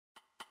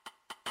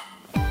The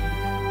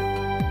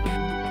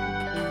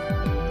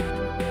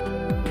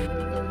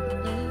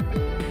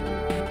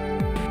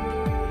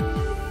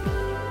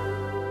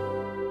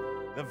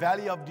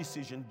valley of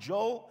decision.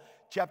 Joel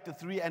chapter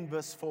 3 and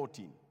verse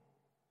 14.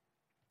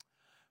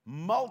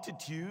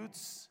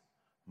 Multitudes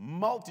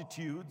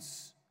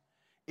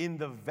in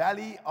the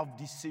valley of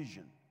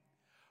decision.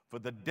 For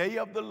the day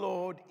of the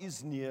Lord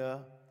is near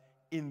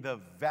in the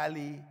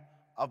valley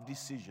of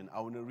decision.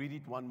 I want to read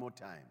it one more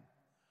time.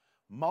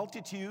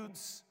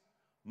 Multitudes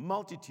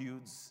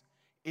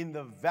in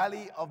the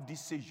valley of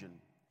decision.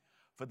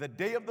 For the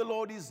day of the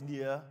Lord is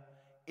near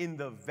in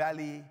the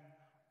valley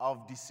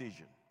of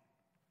decision.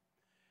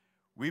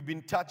 We've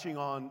been touching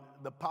on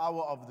the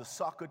power of the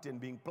socket and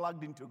being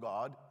plugged into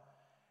God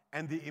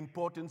and the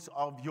importance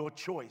of your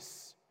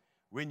choice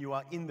when you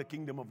are in the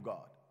kingdom of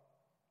God.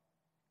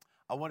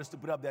 I want us to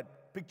put up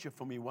that picture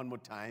for me one more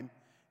time,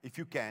 if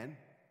you can,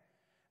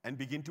 and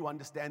begin to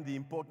understand the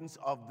importance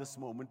of this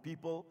moment.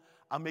 People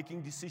are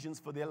making decisions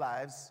for their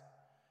lives.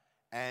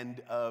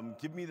 And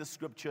give me the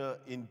scripture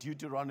in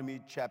Deuteronomy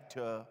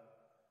chapter,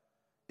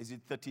 is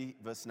it 30,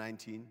 verse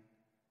 19?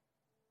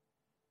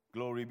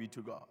 Glory be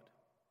to God.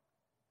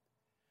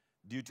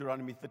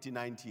 Deuteronomy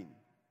 30:19.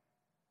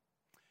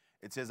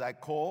 It says, I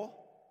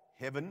call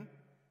heaven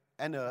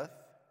and earth.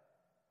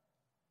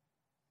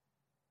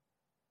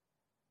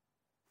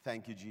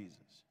 Thank you,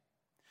 Jesus.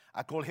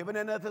 I call heaven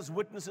and earth as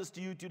witnesses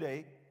to you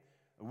today,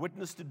 a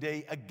witness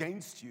today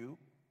against you.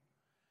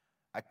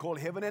 I call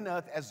heaven and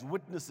earth as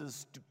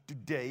witnesses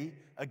today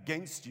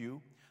against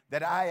you,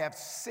 that I have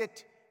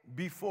set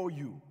before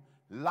you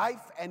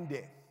life and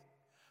death,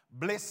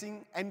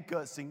 blessing and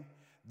cursing.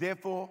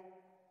 Therefore,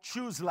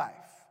 choose life,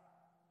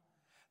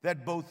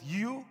 that both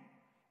you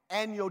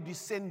and your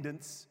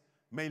descendants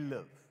may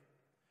live.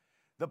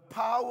 The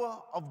power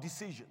of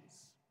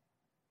decisions.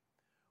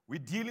 We're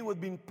dealing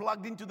with being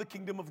plugged into the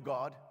kingdom of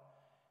God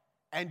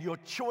and your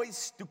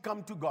choice to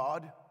come to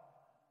God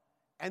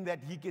and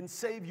that He can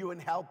save you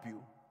and help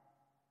you.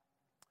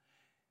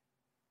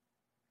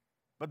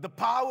 But the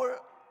power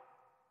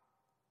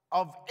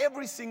of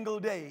every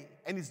single day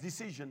and its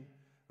decision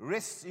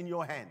rests in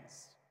your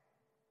hands.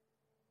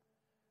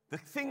 The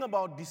thing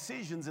about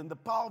decisions and the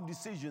power of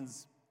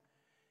decisions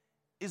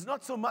is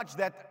not so much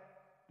that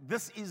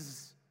this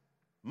is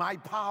my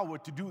power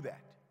to do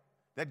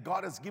that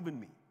God has given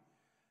me.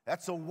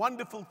 That's a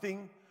wonderful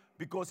thing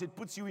because it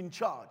puts you in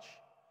charge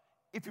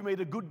if you made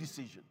a good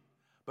decision.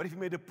 But if you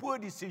made a poor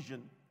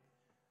decision,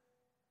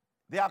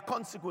 there are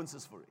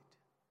consequences for it.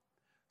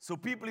 So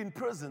people in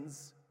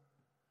prisons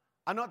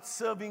are not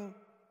serving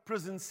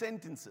prison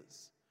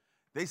sentences.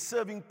 They're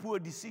serving poor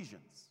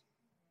decisions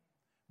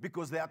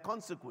because there are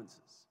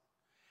consequences.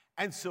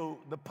 And so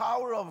the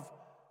power of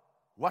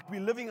what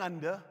we're living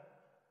under,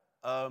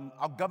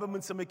 our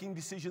governments are making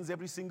decisions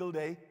every single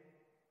day.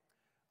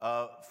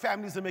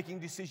 Families are making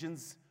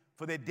decisions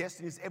for their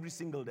destinies every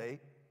single day.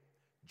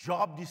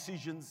 Job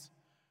decisions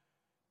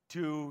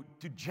to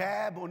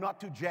jab or not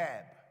to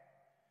jab.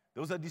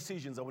 Those are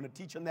decisions. I want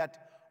to teach on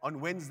that on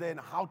Wednesday and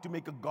how to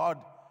make a God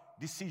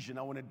decision.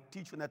 I want to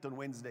teach on that on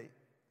Wednesday.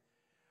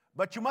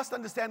 But you must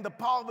understand the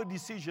power of a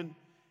decision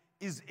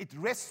is it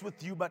rests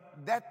with you,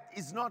 but that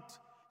is not,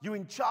 you're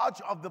in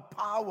charge of the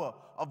power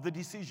of the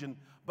decision,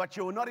 but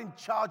you're not in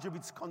charge of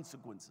its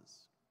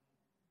consequences.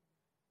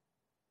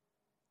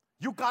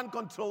 You can't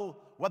control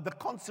what the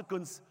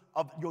consequence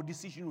of your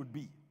decision would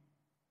be.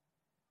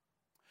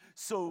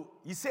 So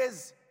he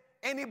says,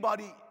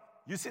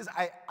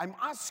 I'm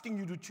asking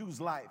you to choose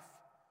life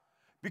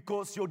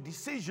because your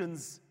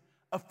decisions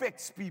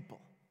affects people.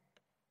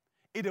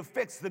 It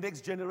affects the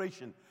next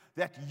generation,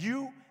 that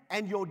you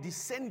and your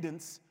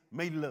descendants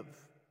may live.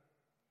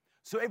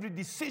 So every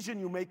decision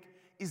you make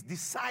is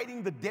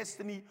deciding the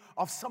destiny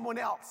of someone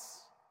else.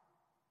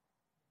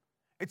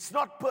 It's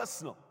not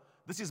personal.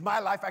 This is my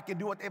life, I can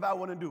do whatever I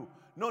want to do.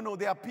 No,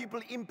 there are people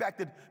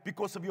impacted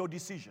because of your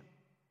decision.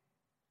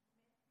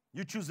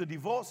 You choose a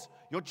divorce,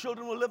 your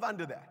children will live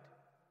under that.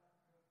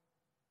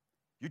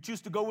 You choose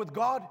to go with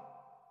God,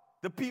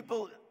 the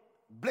people,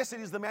 blessed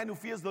is the man who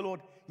fears the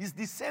Lord, his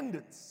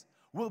descendants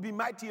will be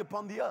mighty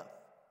upon the earth.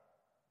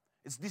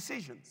 It's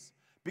decisions,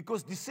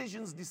 because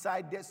decisions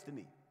decide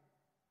destiny.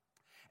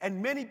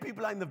 And many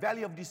people are in the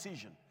valley of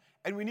decision,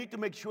 and we need to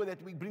make sure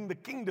that we bring the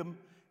kingdom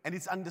and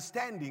its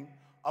understanding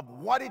of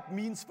what it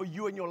means for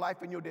you and your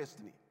life and your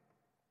destiny.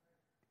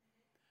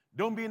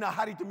 Don't be in a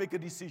hurry to make a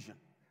decision.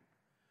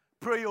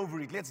 Pray over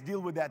it. Let's deal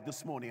with that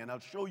this morning, and I'll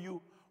show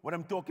you what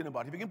I'm talking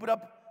about. If you can put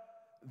up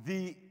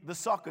the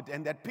socket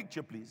and that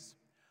picture, please,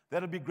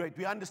 that'll be great.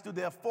 We understood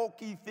there are 4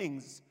 key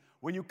things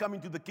when you come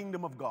into the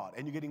kingdom of God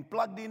and you're getting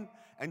plugged in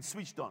and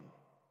switched on.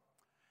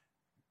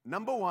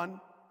 Number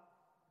 1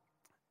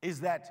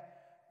 is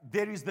that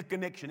there is the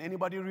connection.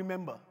 Anybody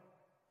remember?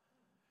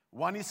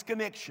 1 is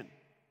connection.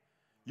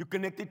 You're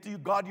connected to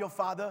God, your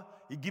Father.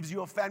 He gives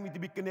you a family to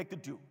be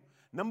connected to.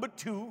 Number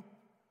 2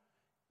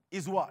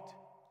 is what?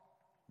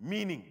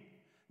 Meaning.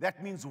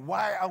 That means,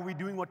 why are we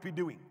doing what we're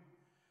doing?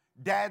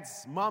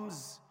 Dads,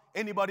 moms,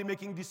 anybody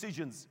making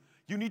decisions.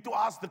 you need to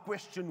ask the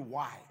question,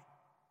 why?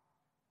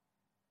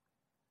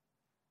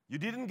 You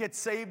didn't get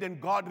saved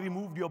and God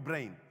removed your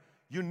brain.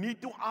 You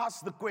need to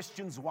ask the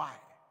questions, why?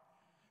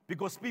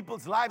 Because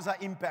people's lives are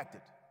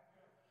impacted.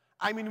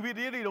 I mean, we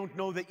really don't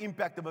know the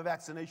impact of a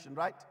vaccination,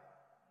 right?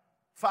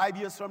 5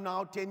 years from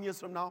now, 10 years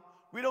from now,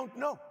 we don't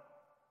know.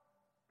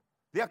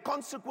 There are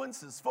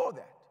consequences for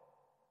that.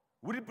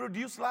 Would it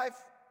produce life?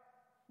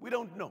 We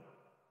don't know.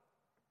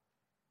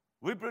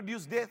 Will it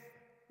produce death?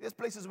 There's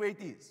places where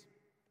it is.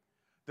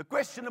 The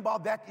question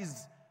about that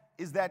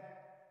is that,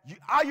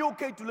 are you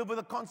okay to live with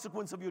the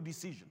consequence of your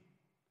decision?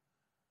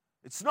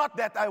 It's not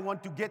that I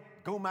want to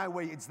go my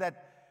way. It's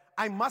that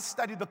I must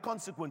study the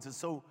consequences.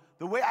 So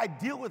the way I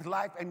deal with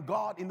life and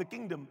God in the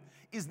kingdom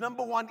is,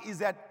 number one, is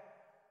that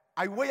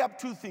I weigh up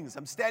two things.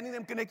 I'm standing there,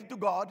 I'm connected to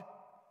God.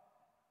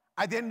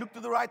 I then look to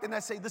the right and I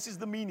say, this is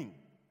the meaning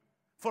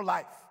for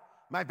life,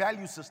 my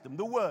value system,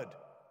 the word,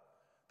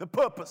 the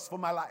purpose for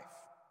my life.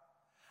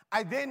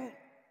 I then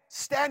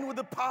stand with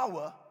the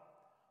power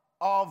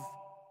of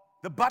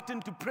the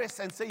button to press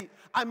and say,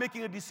 I'm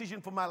making a decision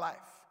for my life.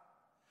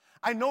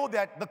 I know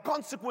that the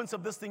consequence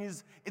of this thing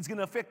is it's going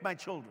to affect my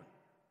children.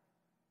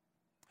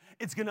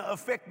 It's going to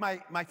affect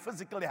my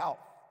physical health.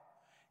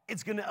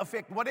 It's going to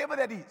affect whatever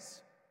that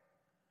is.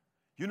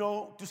 You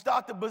know, to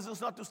start a business,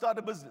 not to start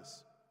a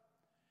business.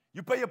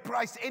 You pay a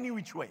price any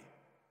which way.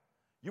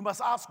 You must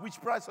ask,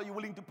 which price are you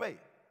willing to pay?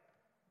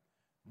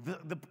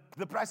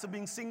 The price of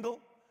being single,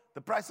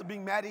 the price of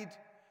being married,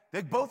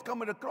 they both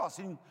come at a cross.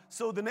 And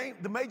so the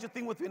major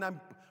thing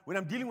when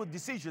I'm dealing with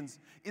decisions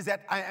is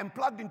that I am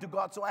plugged into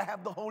God, so I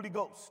have the Holy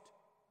Ghost.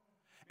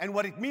 And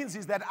what it means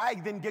is that I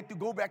then get to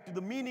go back to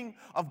the meaning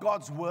of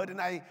God's word, and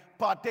I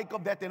partake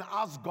of that and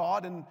ask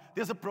God, and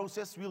there's a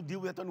process, we'll deal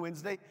with it on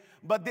Wednesday.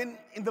 But then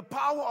in the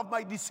power of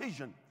my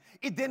decision,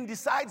 it then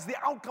decides the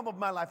outcome of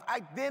my life.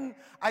 I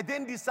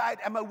then decide,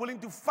 am I willing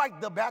to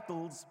fight the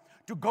battles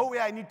to go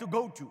where I need to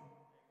go to?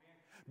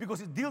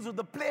 Because it deals with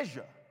the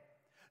pleasure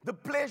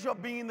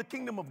of being in the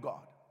kingdom of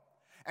God.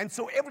 And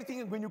so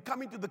everything, when you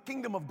come into the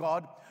kingdom of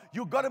God,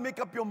 you've got to make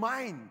up your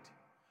mind.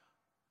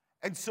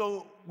 And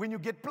so when you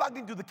get plugged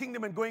into the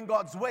kingdom and going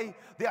God's way,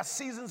 there are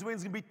seasons when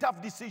it's going to be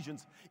tough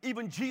decisions.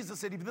 Even Jesus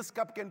said, if this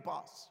cup can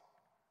pass.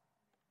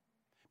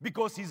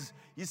 Because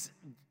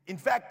in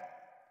fact,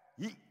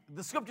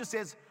 the scripture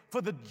says,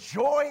 for the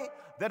joy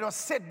that was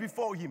set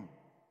before him,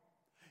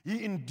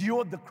 he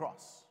endured the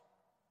cross.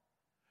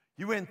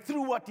 He went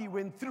through what he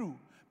went through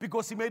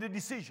because he made a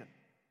decision.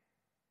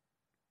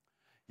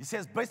 He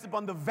says, based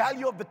upon the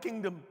value of the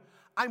kingdom,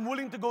 I'm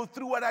willing to go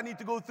through what I need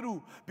to go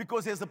through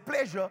because there's a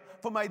pleasure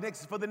for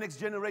the next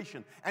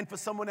generation and for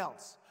someone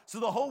else. So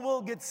the whole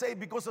world gets saved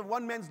because of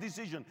one man's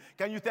decision.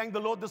 Can you thank the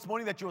Lord this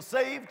morning that you're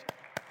saved?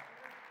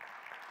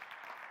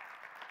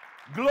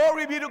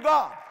 Glory be to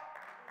God.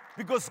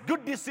 Because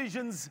good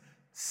decisions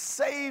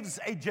saves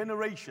a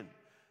generation.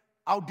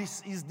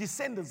 His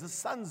descendants, the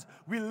sons,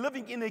 we're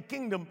living in a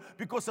kingdom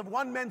because of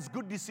one man's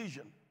good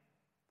decision.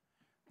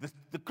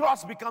 The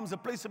cross becomes a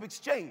place of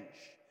exchange.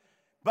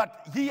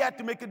 But he had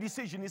to make a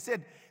decision. He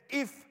said,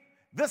 if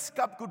this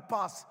cup could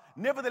pass,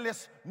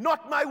 nevertheless,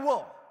 not my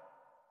will.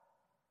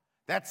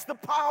 That's the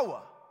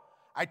power.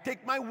 I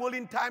take my will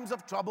in times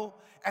of trouble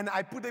and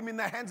I put them in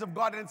the hands of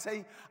God and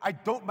say,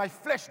 my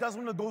flesh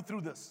doesn't want to go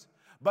through this.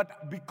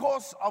 But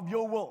because of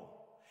your will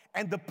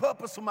and the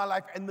purpose of my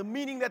life and the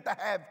meaning that I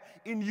have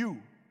in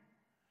you,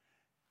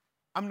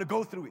 I'm going to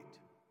go through it.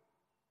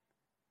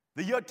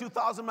 The year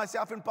 2000,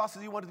 myself and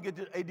Pastor Z wanted to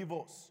get a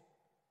divorce.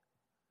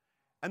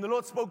 And the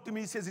Lord spoke to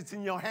me, he says, it's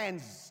in your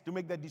hands to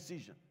make that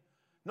decision,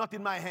 not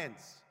in my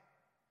hands.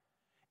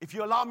 If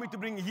you allow me to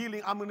bring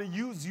healing, I'm going to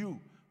use you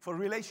for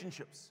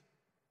relationships.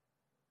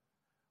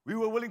 We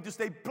were willing to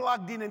stay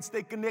plugged in and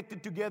stay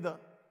connected together.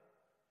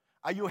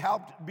 Are you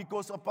helped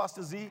because of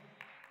Pastor Z?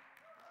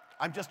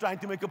 I'm just trying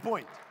to make a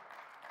point.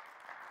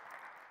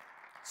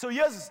 So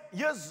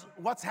here's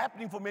what's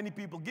happening for many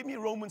people. Give me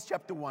Romans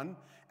chapter 1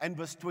 and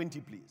verse 20,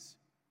 please.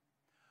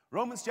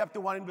 Romans chapter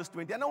 1 and verse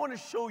 20. And I want to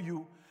show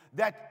you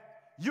that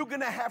you're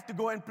going to have to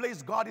go and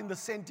place God in the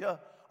center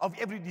of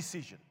every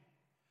decision.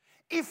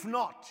 If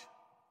not,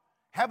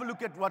 have a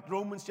look at what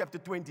Romans chapter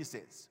 20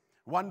 says.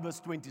 1 verse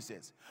 20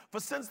 says, for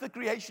since the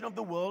creation of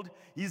the world,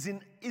 his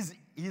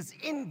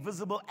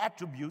invisible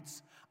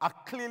attributes are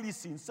clearly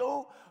seen.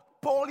 So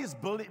Paul is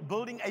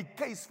building a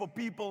case for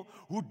people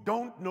who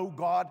don't know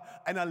God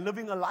and are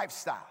living a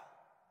lifestyle.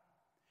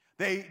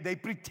 They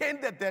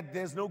pretend that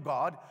there's no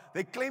God.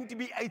 They claim to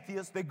be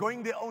atheists. They're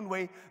going their own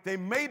way. They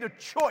made a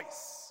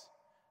choice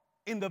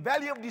in the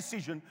valley of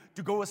decision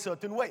to go a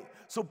certain way.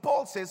 So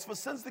Paul says, for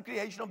since the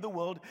creation of the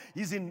world,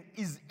 his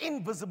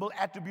invisible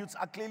attributes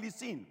are clearly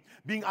seen,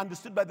 being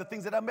understood by the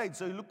things that are made.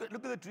 So you look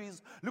at the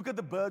trees, look at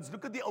the birds,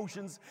 look at the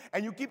oceans,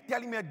 and you keep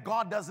telling me that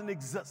God doesn't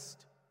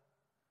exist.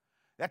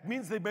 That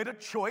means they made a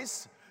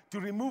choice to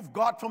remove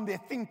God from their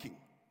thinking.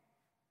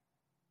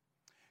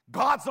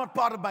 God's not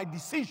part of my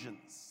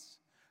decisions.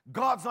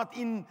 God's not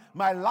in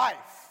my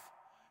life.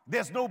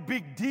 There's no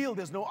big deal.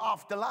 There's no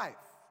afterlife.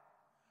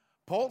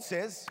 Paul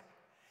says,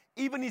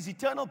 even his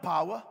eternal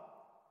power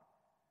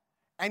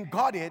and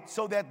Godhead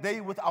so that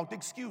they without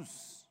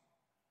excuse.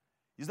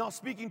 He's now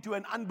speaking to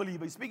an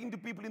unbeliever. He's speaking to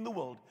people in the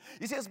world.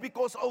 He says,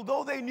 because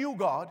although they knew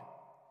God,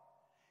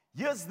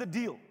 here's the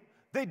deal.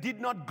 They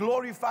did not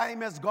glorify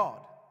Him as God,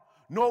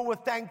 nor were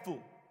thankful,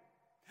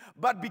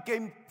 but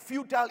became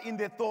futile in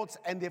their thoughts,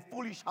 and their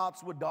foolish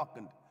hearts were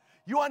darkened.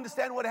 You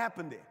understand what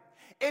happened there?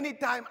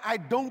 Anytime I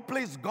don't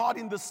place God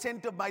in the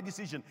center of my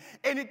decision,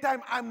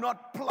 anytime I'm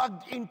not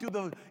plugged into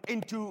the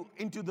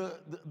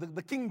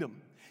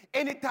kingdom,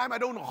 anytime I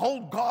don't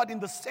hold God in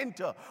the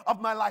center of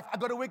my life, I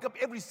got to wake up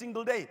every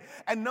single day.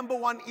 And number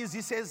one is,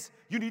 he says,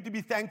 you need to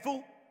be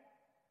thankful,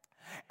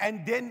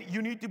 and then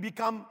you need to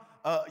become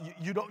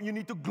you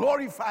need to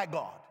glorify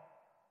God.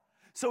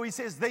 So he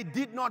says they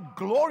did not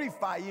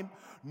glorify Him,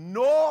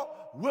 nor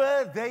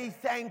were they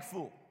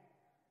thankful.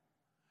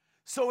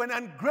 So an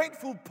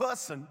ungrateful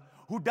person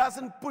who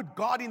doesn't put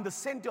God in the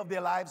center of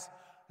their lives,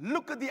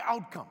 look at the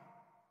outcome.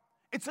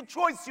 It's a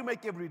choice you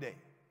make every day.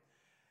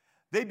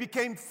 They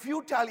became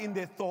futile in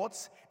their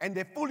thoughts, and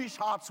their foolish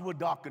hearts were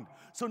darkened.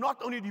 So not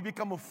only do you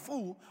become a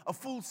fool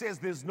says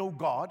there's no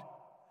God,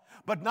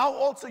 but now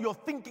also your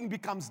thinking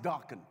becomes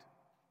darkened.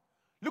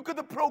 Look at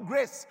the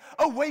progress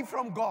away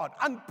from God,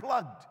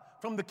 unplugged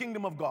from the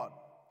kingdom of God.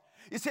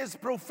 It says,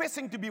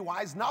 professing to be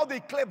wise, now they're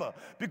clever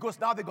because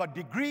now they got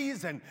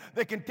degrees and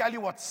they can tell you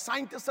what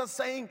scientists are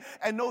saying,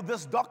 and no,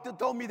 this doctor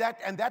told me that,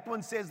 and that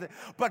one says that.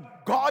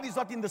 But God is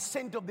not in the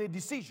center of their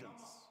decisions.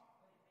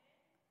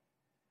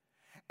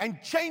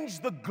 And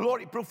changed the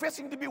glory,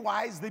 professing to be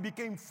wise, they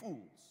became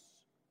fools.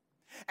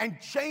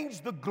 And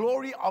changed the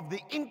glory of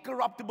the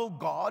incorruptible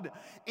God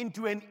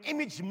into an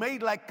image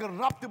made like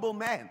corruptible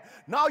man.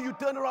 Now you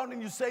turn around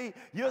and you say,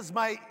 here's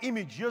my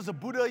image, here's a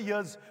Buddha,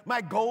 here's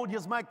my gold,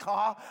 here's my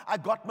car, I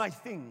got my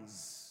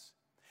things.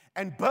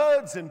 And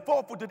birds and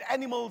four-footed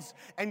animals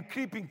and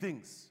creeping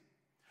things.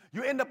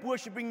 You end up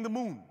worshiping the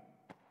moon.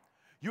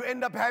 You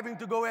end up having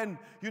to go and,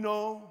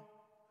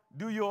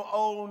 do your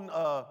own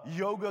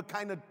yoga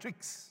kind of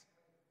tricks.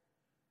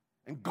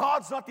 And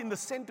God's not in the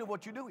center of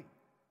what you're doing.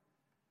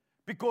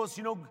 Because,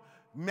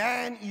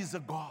 man is a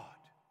God.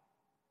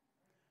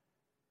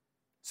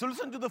 So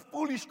listen to the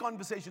foolish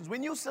conversations.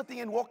 When you're sitting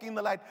and walking in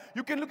the light,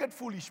 you can look at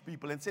foolish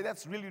people and say,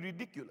 that's really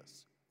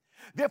ridiculous.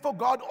 Therefore,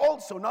 God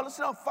also, now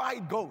listen how far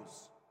it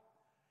goes.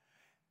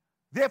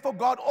 Therefore,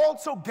 God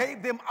also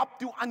gave them up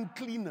to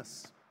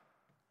uncleanness.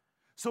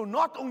 So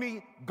not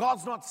only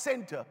God's not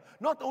center,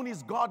 not only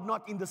is God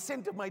not in the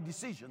center of my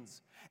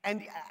decisions,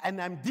 and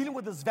I'm dealing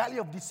with this valley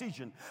of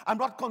decision. I'm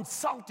not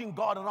consulting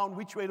God around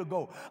which way to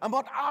go. I'm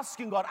not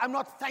asking God. I'm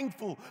not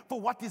thankful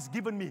for what He's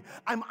given me.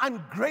 I'm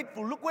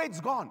ungrateful. Look where it's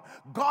gone.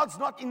 God's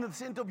not in the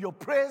center of your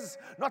prayers,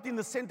 not in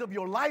the center of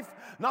your life.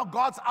 Now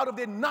God's out of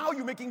there. Now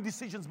you're making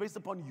decisions based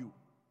upon you.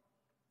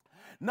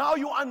 Now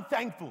you're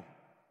unthankful.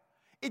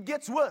 It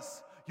gets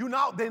worse.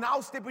 They now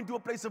step into a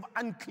place of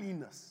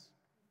uncleanness.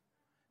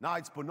 Now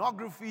it's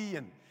pornography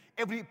and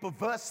every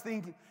perverse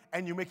thing,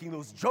 and you're making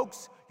those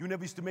jokes. You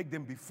never used to make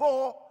them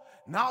before.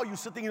 Now you're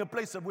sitting in a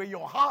place of where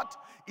your heart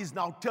is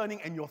now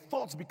turning and your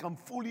thoughts become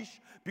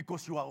foolish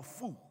because you are a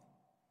fool.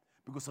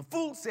 Because a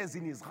fool says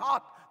in his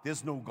heart,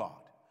 there's no God.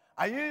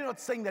 I know you're not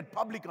saying that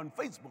public on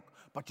Facebook,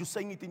 but you're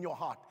saying it in your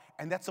heart,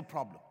 and that's a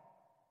problem.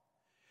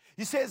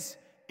 He says,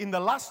 in the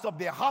lust of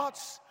their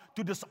hearts,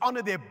 to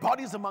dishonor their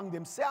bodies among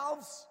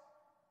themselves,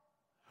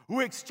 who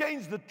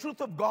exchanged the truth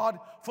of God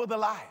for the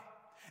lie,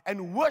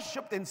 and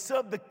worshipped and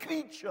served the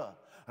creature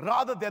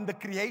rather than the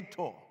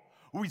Creator,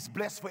 who is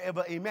blessed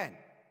forever. Amen.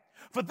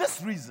 For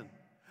this reason,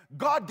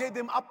 God gave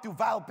them up to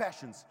vile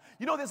passions.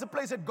 There's a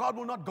place that God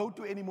will not go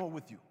to anymore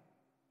with you.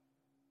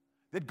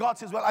 That God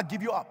says, well, I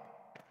give you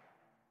up.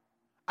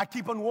 I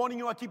keep on warning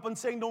you. I keep on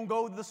saying, don't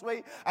go this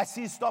way. I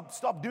see,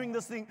 stop doing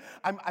this thing.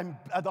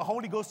 The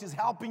Holy Ghost is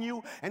helping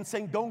you and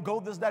saying, don't go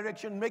this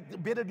direction. Make a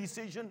better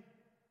decision.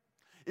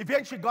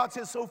 Eventually, God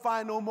says, so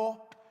far no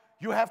more.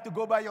 You have to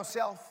go by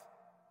yourself.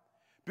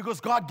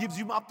 Because God gives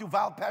you up to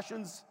vile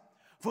passions.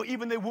 For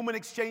even the women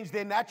exchange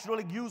their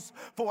natural use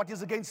for what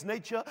is against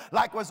nature.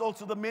 Likewise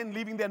also the men,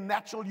 leaving their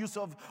natural use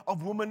of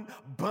woman,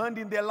 burned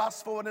in their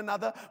lust for one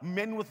another.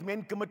 Men with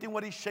men, committing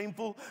what is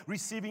shameful,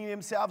 receiving in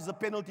themselves the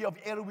penalty of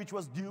error which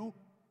was due.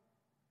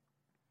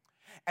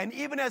 And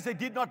even as they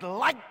did not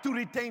like to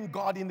retain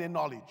God in their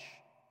knowledge,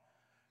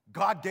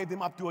 God gave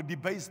them up to a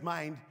debased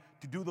mind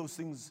to do those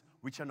things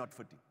which are not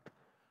fitting.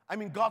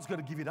 God's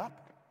going to give it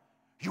up.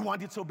 You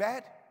want it so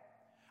bad?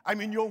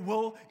 Your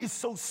will is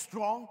so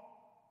strong.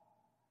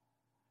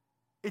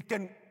 It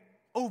can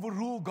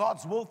overrule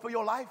God's will for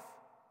your life.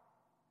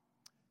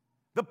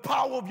 The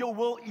power of your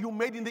will, you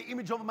made in the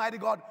image of Almighty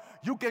God.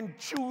 You can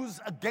choose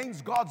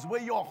against God's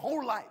way your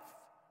whole life.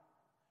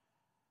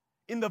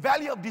 In the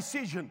valley of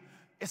decision,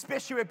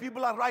 especially where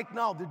people are right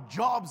now, the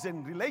jobs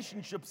and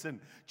relationships and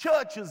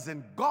churches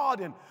and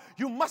God, and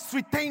you must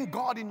retain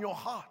God in your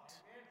heart.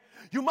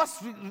 You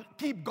must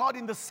keep God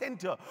in the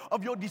center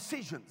of your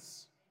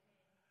decisions.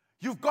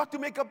 You've got to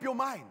make up your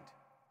mind.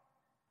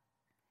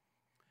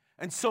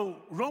 And so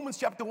Romans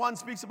chapter 1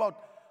 speaks about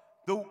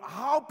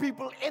how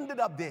people ended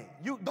up there.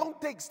 You don't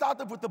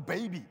start off with a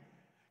baby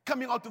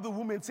coming out of the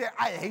womb and say,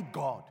 I hate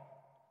God.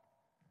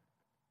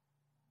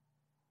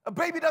 A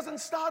baby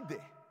doesn't start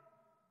there.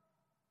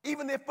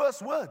 Even their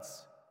first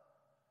words.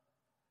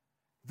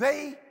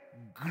 They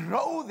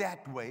grow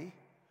that way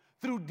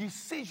through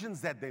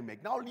decisions that they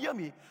make. Now, hear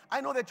me.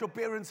 I know that your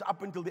parents,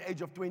 up until the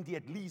age of 20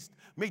 at least,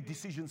 made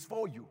decisions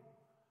for you.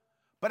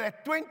 But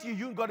at 20,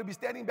 you've got to be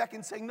standing back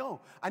and saying, no,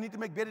 I need to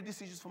make better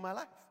decisions for my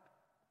life.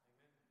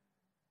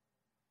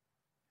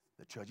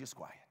 The church is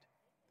quiet.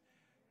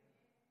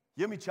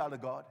 Hear me, child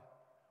of God.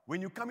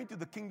 When you come into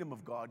the kingdom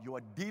of God, you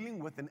are dealing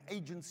with an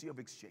agency of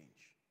exchange.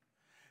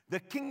 The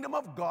kingdom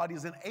of God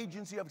is an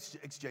agency of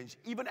exchange.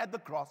 Even at the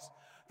cross,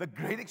 the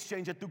great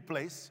exchange that took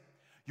place,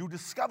 you're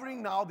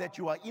discovering now that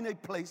you are in a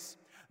place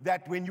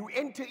that when you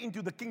enter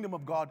into the kingdom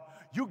of God,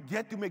 you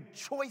get to make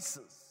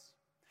choices.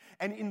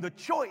 And in the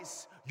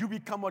choice, you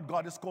become what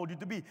God has called you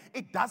to be.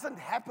 It doesn't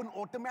happen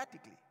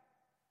automatically.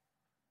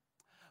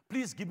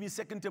 Please give me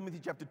 2 Timothy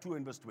chapter 2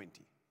 and verse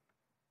 20.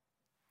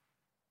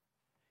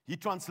 He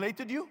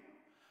translated you,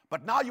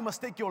 but now you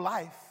must take your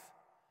life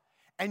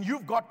and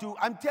you've got to,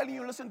 I'm telling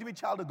you, listen to me,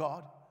 child of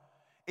God.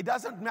 It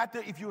doesn't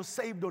matter if you're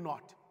saved or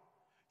not.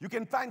 You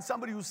can find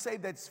somebody who's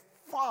saved that's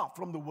far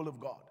from the will of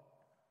God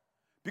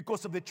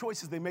because of the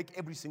choices they make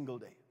every single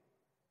day.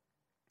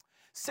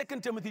 2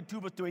 Timothy 2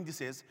 verse 20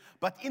 says,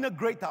 but in a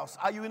great house.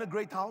 Are you in a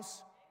great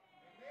house?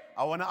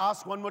 I want to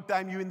ask one more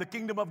time, you in the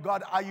kingdom of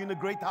God, are you in a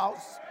great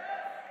house?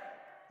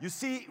 You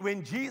see,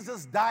 when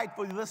Jesus died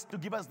for this, to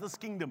give us this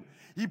kingdom,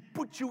 He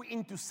put you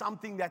into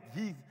something that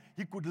he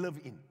could live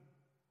in.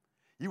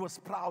 He was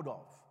proud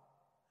of.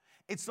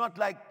 It's not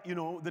like,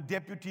 the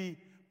deputy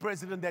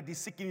president that is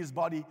sick in his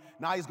body,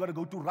 now he's got to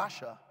go to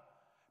Russia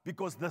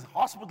because the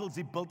hospitals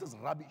he built is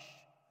rubbish.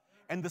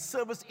 And the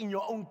service in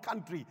your own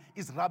country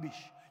is rubbish.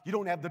 You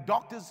don't have the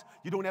doctors,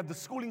 you don't have the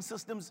schooling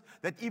systems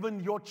that even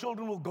your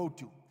children will go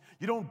to.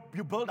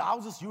 You build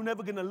houses you're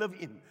never going to live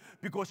in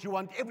because you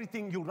want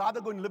everything. You're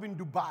rather going to live in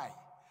Dubai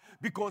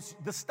because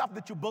the stuff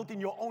that you built in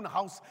your own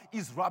house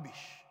is rubbish.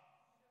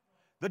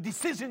 The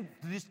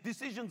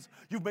decisions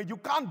you've made, you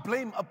can't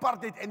blame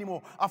apartheid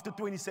anymore after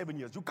 27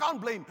 years. You can't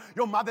blame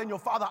your mother and your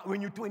father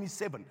when you're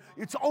 27.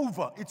 It's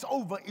over, it's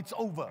over, it's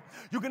over.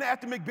 You're going to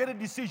have to make better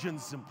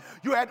decisions.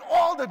 You had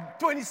all the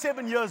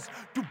 27 years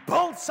to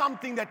build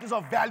something that is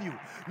of value.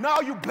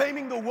 Now you're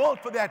blaming the world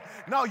for that.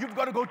 Now you've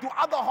got to go to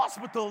other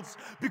hospitals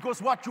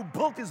because what you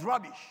built is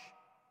rubbish.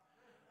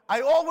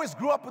 I always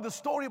grew up with a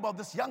story about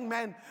this young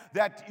man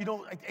that,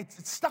 it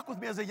stuck with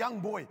me as a young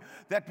boy,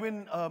 that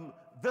when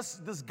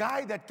this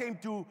guy that came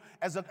to,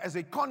 as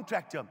a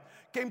contractor,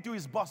 came to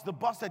his boss, the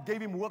boss that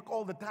gave him work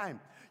all the time.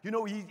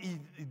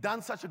 He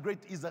done such a great,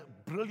 he's a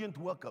brilliant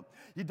worker.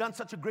 He done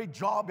such a great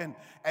job,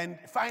 and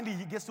finally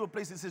he gets to a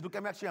place and says, look,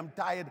 I'm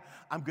tired.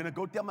 I'm going to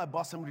go tell my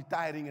boss I'm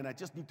retiring and I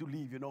just need to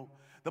leave,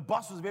 The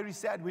boss was very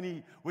sad when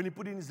he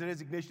put in his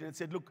resignation and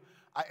said, look,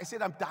 I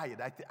said, I'm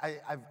tired.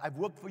 I've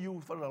worked for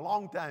you for a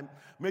long time,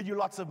 made you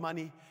lots of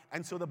money.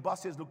 And so the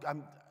boss says, look,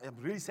 I'm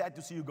really sad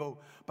to see you go,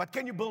 but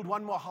can you build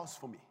one more house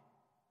for me?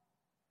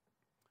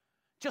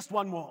 Just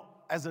one more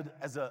as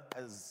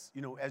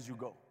you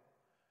go.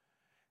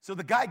 So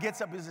the guy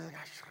gets up and says,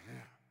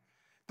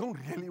 don't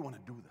really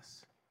want to do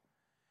this.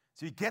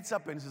 So he gets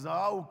up and says,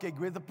 oh, okay,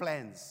 where's the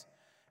plans?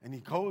 And he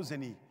goes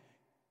and he,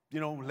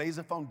 lays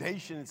a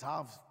foundation. It's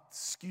half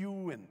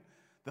skew and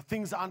the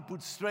things aren't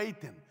put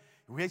straight. And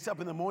he wakes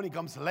up in the morning,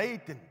 comes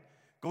late and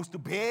goes to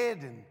bed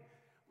and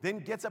then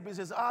gets up and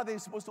says, they're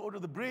supposed to order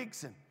the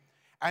bricks.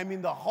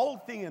 And the whole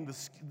thing and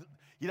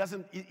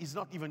he's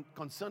not even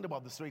concerned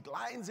about the straight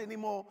lines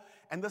anymore.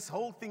 And this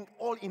whole thing,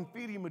 all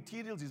inferior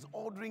materials, he's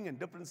ordering and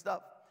different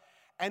stuff.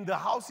 And the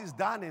house is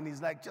done, and he's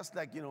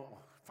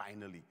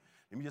finally.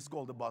 Let me just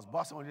call the boss.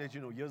 Boss, I want to let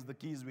you know, here's the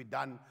keys, we're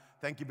done.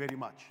 Thank you very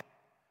much.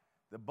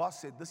 The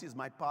boss said, this is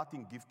my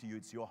parting gift to you.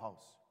 It's your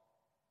house.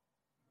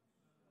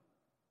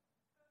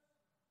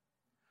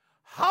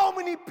 How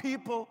many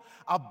people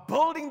are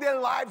building their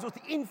lives with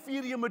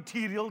inferior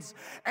materials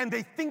and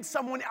they think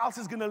someone else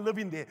is going to live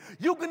in there?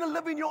 You're going to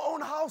live in your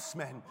own house,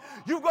 man.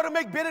 You've got to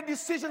make better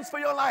decisions for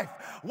your life.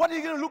 What are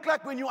you going to look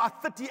like when you are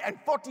 30 and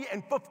 40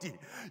 and 50?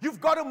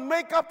 You've got to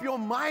make up your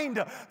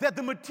mind that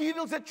the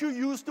materials that you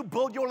use to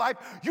build your life,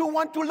 you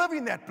want to live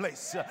in that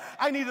place.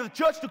 I need the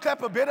church to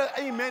clap a better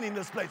amen in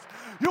this place.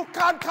 You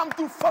can't come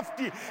to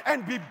 50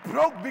 and be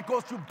broke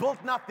because you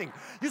built nothing.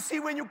 You see,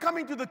 when you come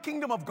into the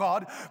kingdom of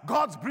God,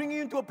 God's bringing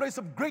you into a place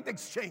of great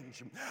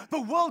exchange.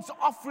 The world's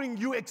offering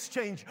you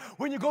exchange.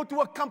 When you go to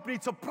a company,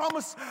 it's a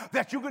promise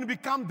that you're going to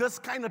become this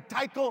kind of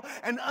title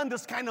and earn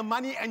this kind of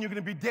money and you're going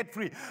to be debt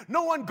free.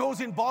 No one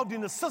goes involved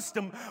in a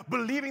system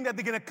believing that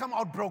they're going to come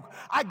out broke.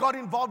 I got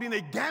involved in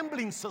a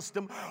gambling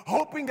system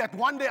hoping that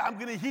one day I'm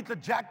going to hit the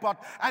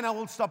jackpot and I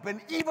will stop.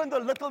 And even the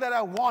little that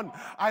I won,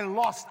 I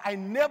lost. I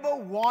never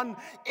won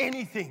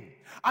anything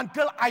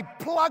until I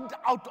plugged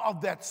out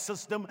of that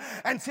system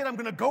and said, I'm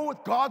going to go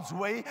with God's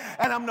way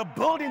and I'm going to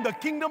build in the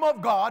kingdom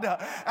of God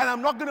and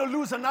I'm not going to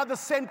lose another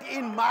cent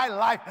in my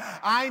life.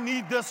 I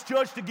need this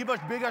church to give a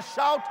bigger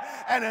shout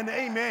and an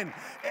amen.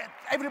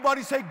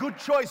 Everybody say, good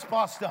choice,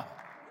 Pastor.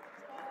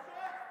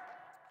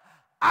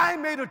 I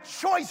made a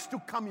choice to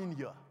come in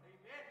here.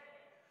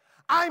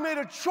 I made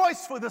a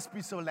choice for this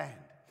piece of land.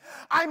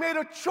 I made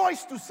a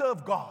choice to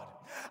serve God.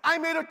 I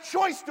made a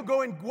choice to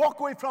go and walk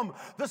away from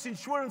this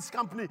insurance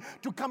company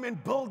to come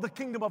and build the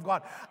kingdom of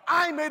God.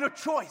 I made a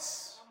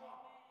choice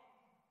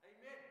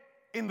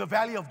in the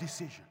valley of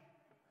decision.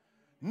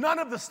 None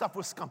of the stuff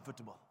was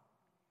comfortable.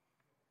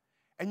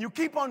 And you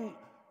keep on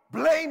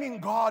blaming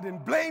God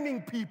and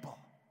blaming people.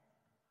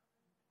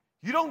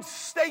 You don't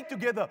stay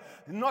together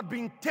not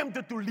being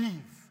tempted to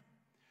leave.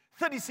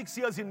 36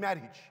 years in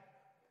marriage.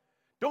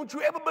 Don't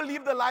you ever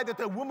believe the lie that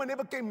a woman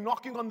ever came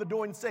knocking on the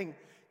door and saying,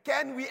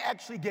 can we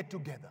actually get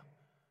together?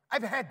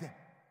 I've had them.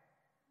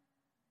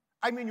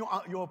 I mean,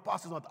 your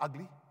pastor's not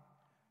ugly.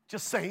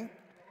 Just saying.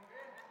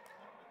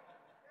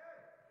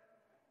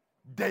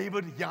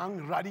 David,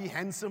 young, ruddy,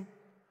 handsome.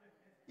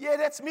 Yeah,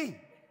 that's me.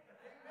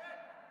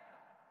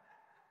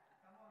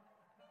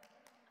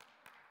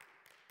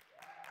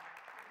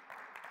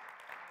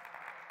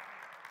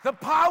 The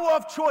power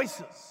of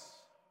choices.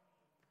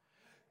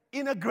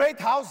 In a great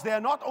house, there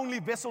are not only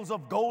vessels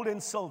of gold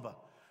and silver.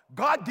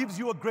 God gives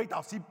you a great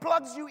house. He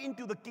plugs you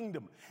into the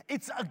kingdom.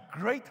 It's a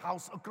great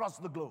house across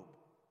the globe.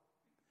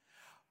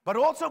 But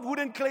also wood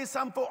and clay,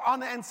 some for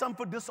honor and some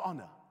for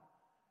dishonor.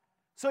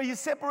 So he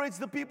separates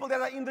the people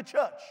that are in the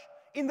church,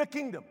 in the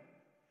kingdom.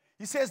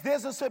 He says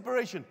there's a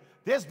separation.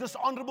 There's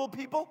dishonorable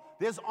people,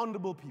 there's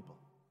honorable people.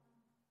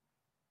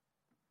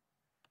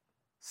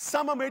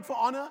 Some are made for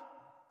honor,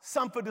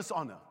 some for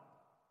dishonor.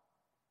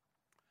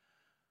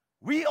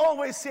 We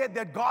always said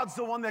that God's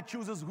the one that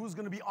chooses who's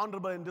going to be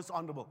honorable and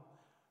dishonorable.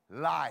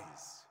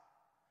 Lies.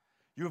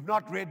 You have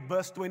not read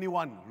verse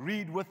 21.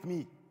 Read with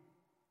me.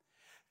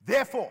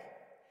 Therefore,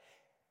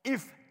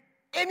 if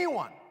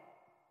anyone,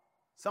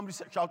 somebody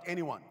shout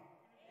anyone.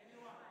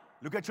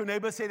 Look at your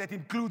neighbor, say that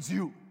includes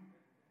you.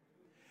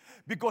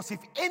 Because if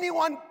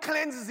anyone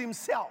cleanses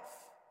himself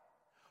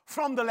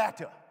from the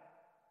latter,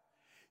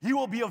 he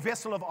will be a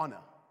vessel of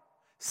honor,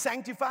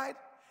 sanctified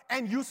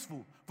and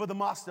useful for the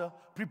master,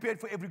 prepared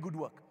for every good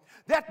work.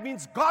 That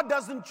means God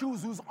doesn't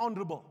choose who's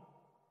honorable.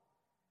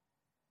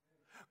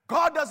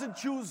 God doesn't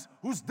choose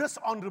who's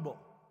dishonorable.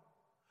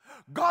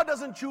 God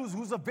doesn't choose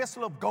who's a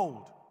vessel of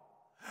gold.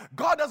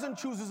 God doesn't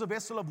choose who's a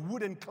vessel of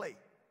wood and clay.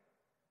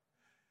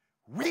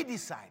 We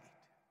decided.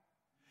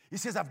 He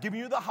says, I've given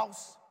you the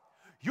house.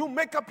 You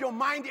make up your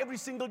mind every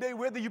single day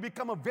whether you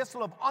become a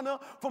vessel of honor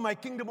for my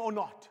kingdom or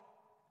not.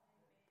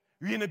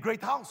 You're in a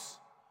great house.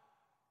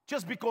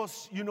 Just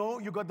because,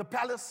 you got the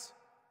palace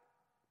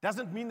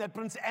doesn't mean that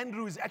Prince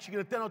Andrew is actually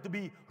going to turn out to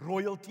be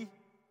royalty.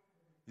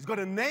 He's got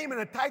a name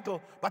and a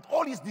title, but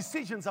all his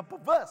decisions are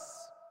perverse.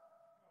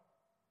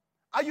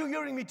 Are you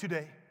hearing me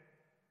today?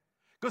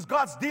 Because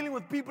God's dealing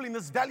with people in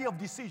this valley of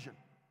decision.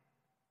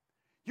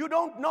 You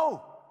don't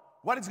know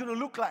what it's going to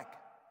look like.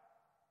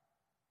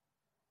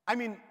 I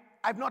mean,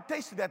 I've not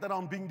tasted that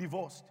around being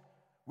divorced.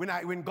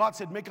 When God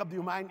said, make up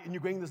your mind and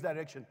you're going in this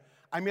direction,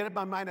 I made up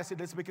my mind. I said,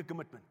 let's make a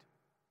commitment.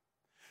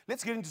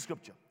 Let's get into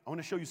scripture. I want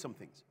to show you some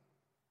things.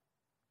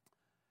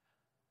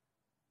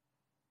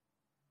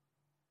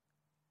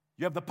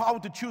 You have the power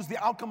to choose the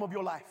outcome of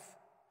your life.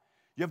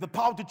 You have the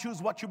power to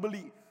choose what you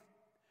believe.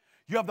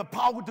 You have the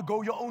power to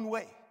go your own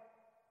way.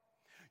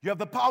 You have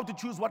the power to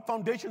choose what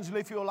foundations you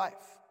lay for your life.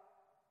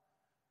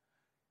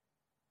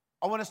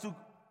 I want us to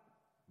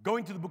go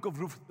into the book of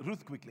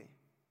Ruth quickly.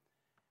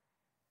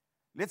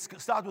 Let's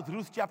start with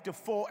Ruth chapter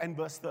 4 and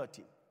verse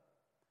 13.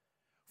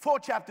 4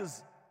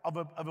 chapters of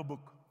a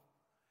book.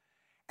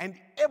 And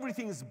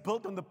everything is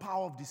built on the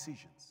power of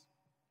decisions.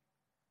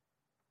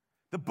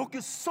 The book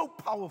is so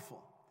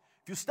powerful.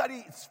 If you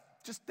study,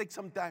 just take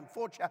some time.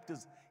 4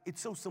 chapters,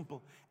 it's so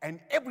simple. And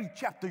every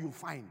chapter you'll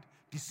find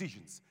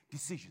decisions,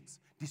 decisions,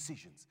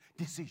 decisions,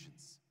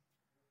 decisions.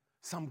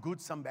 Some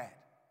good, some bad.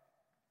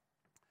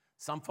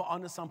 Some for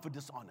honor, some for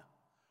dishonor.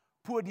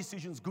 Poor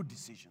decisions, good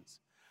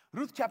decisions.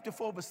 Ruth chapter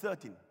 4 verse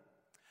 13.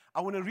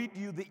 I want to read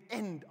you the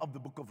end of the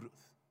book of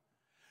Ruth.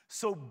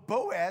 So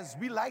Boaz,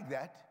 we like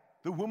that.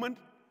 The woman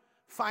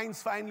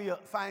finds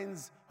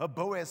her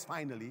Boaz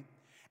finally,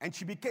 and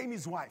she became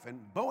his wife. And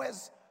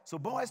Boaz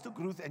took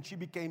Ruth and she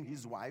became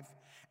his wife.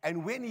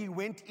 And when he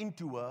went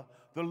into her,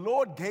 the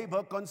Lord gave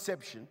her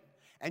conception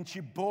and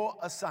she bore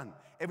a son.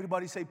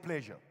 Everybody say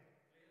pleasure.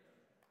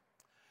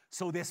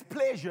 So there's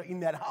pleasure in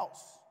that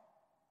house.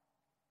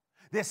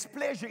 There's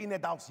pleasure in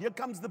that house. Here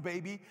comes the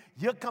baby.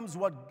 Here comes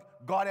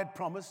what God had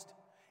promised.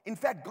 In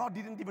fact, God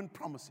didn't even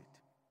promise it.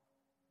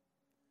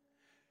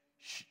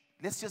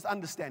 Let's just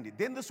understand it.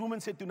 Then this woman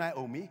said to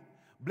Naomi,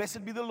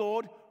 blessed be the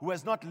Lord who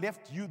has not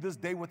left you this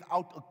day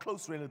without a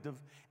close relative,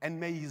 and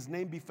may his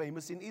name be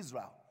famous in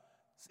Israel.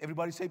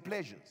 Everybody say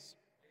pleasures.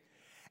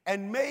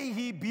 And may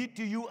he be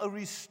to you a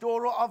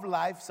restorer of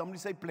life. Somebody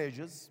say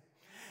pleasures.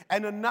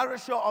 And a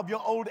nourisher of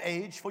your old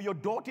age. For your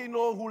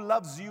daughter-in-law who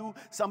loves you.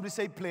 Somebody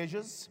say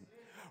pleasures.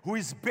 Who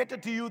is better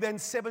to you than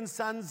 7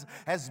 sons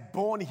has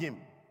borne him.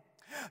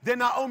 Then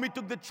Naomi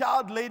took the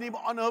child, laid him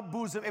on her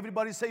bosom.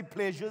 Everybody say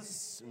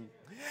pleasures.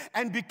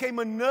 And became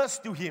a nurse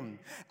to him.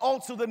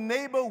 Also the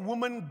neighbor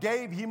woman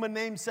gave him a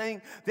name,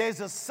 saying, there's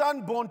a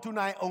son born to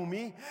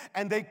Naomi,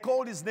 and they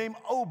called his name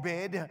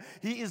Obed.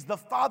 He is the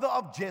father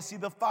of Jesse,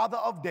 the father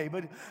of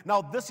David.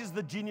 Now this is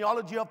the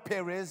genealogy of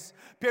Perez.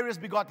 Perez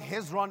begot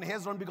Hezron.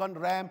 Hezron begot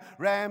Ram.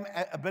 Ram,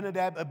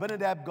 Abinadab.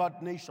 Abinadab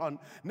got Nahshon.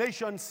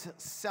 Nahshon,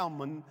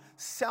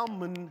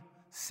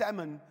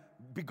 Salmon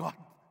begot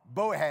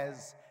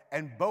Boaz.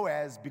 And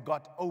Boaz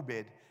begot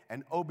Obed.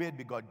 And Obed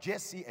begot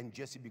Jesse. And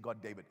Jesse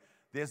begot David.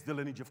 There's the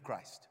lineage of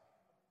Christ.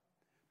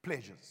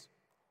 Pleasures.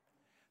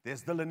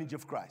 There's the lineage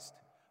of Christ.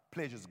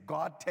 Pleasures.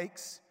 God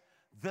takes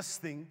this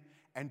thing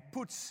and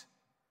puts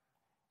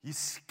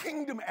his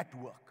kingdom at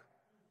work.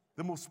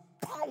 The most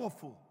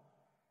powerful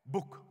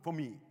book for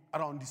me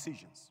around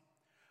decisions.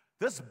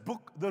 This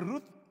book,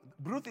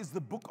 Ruth is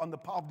the book on the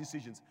power of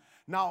decisions.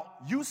 Now,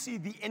 you see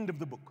the end of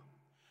the book.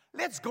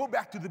 Let's go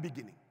back to the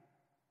beginning.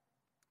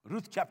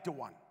 Ruth chapter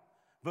 1,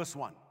 verse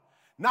 1.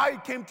 Now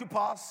it came to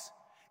pass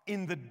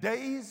in the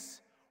days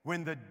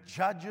when the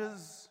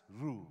judges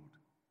ruled.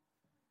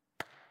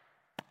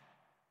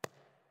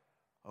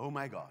 Oh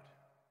my God.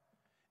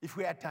 If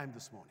we had time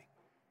this morning.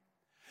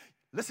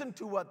 Listen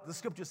to what the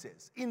scripture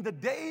says. In the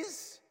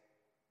days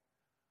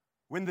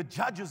when the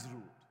judges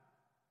ruled.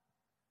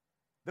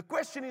 The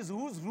question is,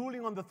 who's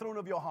ruling on the throne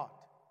of your heart?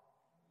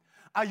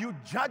 Are you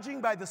judging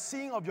by the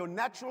seeing of your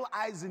natural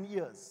eyes and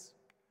ears?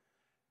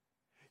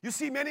 You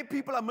see, many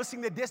people are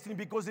missing their destiny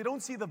because they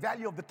don't see the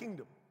value of the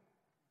kingdom.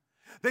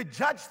 They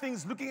judge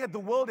things looking at the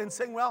world and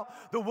saying, well,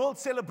 the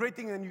world's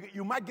celebrating and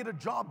you might get a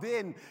job there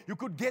and you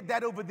could get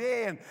that over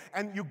there.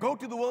 And you go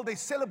to the world, they're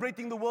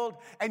celebrating the world,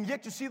 and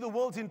yet you see the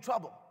world's in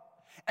trouble.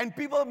 And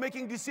people are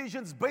making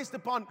decisions based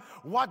upon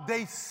what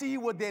they see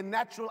with their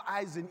natural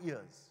eyes and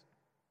ears.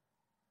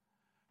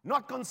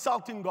 Not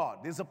consulting God.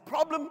 There's a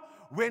problem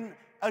when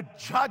a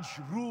judge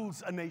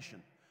rules a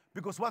nation.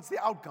 Because what's the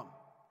outcome?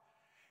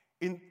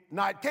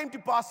 Now it came to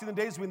pass in the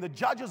days when the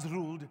judges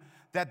ruled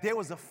that there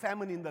was a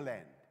famine in the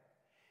land.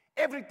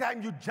 Every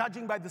time you're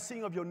judging by the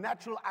seeing of your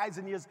natural eyes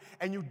and ears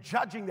and you're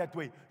judging that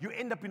way, you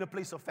end up in a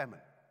place of famine.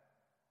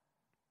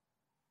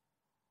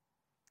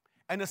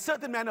 And a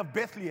certain man of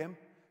Bethlehem,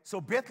 so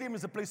Bethlehem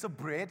is a place of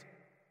bread.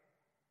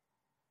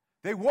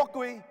 They walk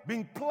away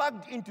being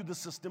plugged into the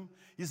system.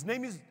 His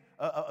name is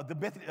a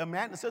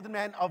certain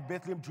man of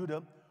Bethlehem,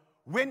 Judah,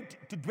 went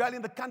to dwell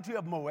in the country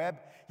of Moab,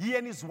 he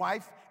and his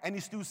wife and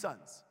his 2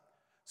 sons.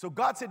 So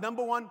God said,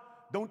 number one,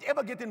 don't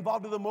ever get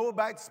involved with the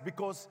Moabites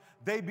because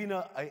they've been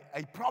a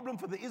problem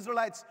for the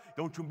Israelites.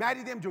 Don't you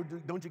marry them,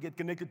 don't you get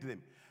connected to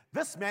them.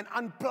 This man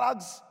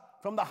unplugs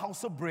from the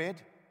house of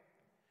bread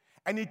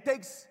and he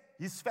takes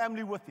his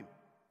family with him.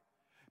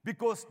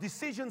 Because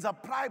decisions are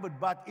private,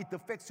 but it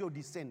affects your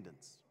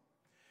descendants.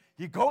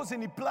 He goes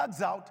and he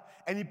plugs out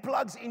and he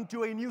plugs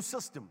into a new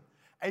system,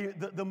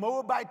 the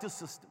Moabite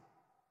system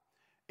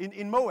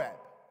in Moab.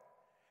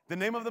 The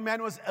name of the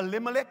man was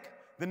Elimelech.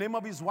 The name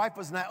of his wife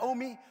was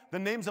Naomi. The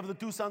names of the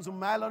 2 sons were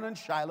Mahlon and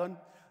Chilion,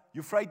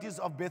 Euphrates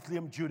of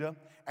Bethlehem, Judah.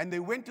 And they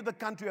went to the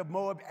country of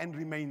Moab and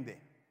remained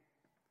there.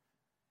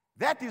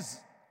 That is,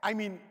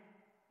 and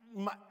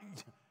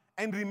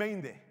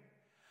remain there.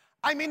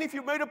 If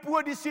you made a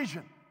poor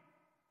decision,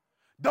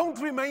 don't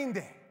remain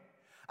there.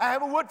 I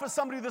have a word for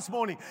somebody this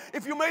morning.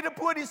 If you made a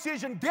poor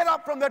decision, get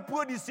up from that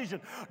poor decision.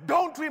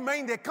 Don't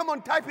remain there. Come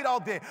on, type it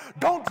out there.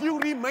 Don't you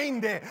remain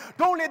there.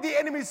 Don't let the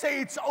enemy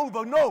say it's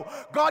over. No,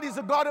 God is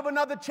a God of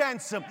another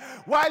chance.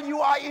 While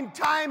you are in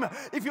time,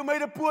 if you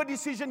made a poor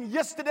decision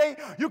yesterday,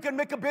 you can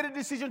make a better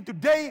decision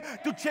today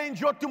to change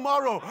your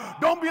tomorrow.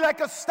 Don't be like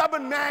a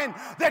stubborn man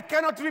that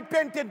cannot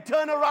repent and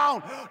turn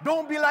around.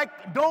 Don't be like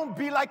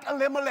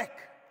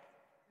Elimelech.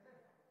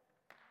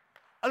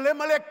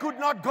 Elimelech could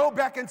not go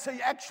back and say,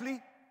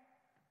 actually,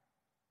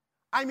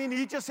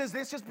 he just says,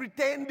 let's just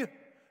pretend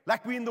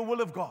like we're in the will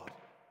of God.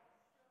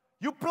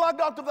 You plugged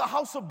out of the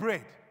house of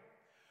bread.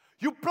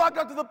 You plugged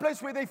out of the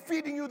place where they're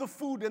feeding you the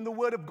food and the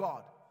word of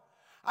God.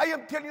 I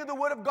am telling you, the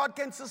word of God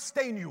can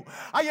sustain you.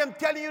 I am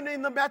telling you,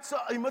 in the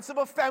midst of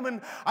a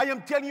famine, I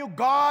am telling you,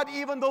 God,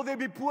 even though there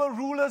be poor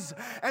rulers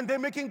and they're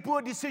making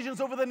poor decisions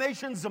over the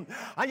nations,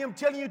 I am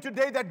telling you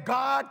today that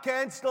God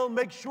can still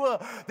make sure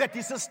that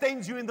He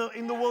sustains you in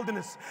the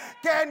wilderness.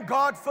 Can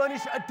God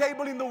furnish a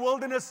table in the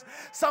wilderness?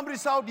 Somebody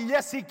shout,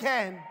 yes, He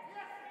can.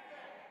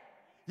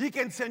 He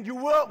can send you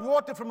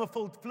water from a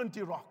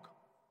flinty rock.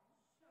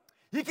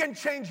 He can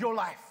change your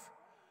life.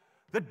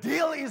 The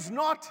deal is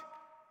not,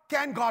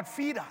 can God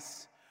feed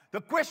us?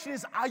 The question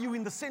is, are you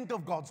in the center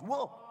of God's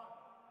will?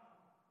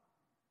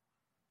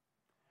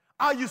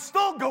 Are you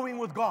still going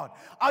with God?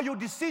 Are your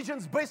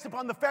decisions based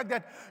upon the fact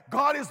that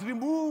God is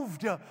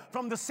removed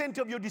from the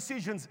center of your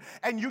decisions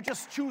and you're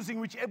just choosing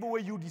whichever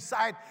way you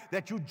decide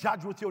that you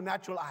judge with your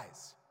natural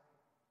eyes?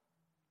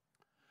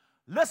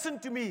 Listen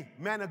to me,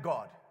 man of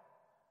God.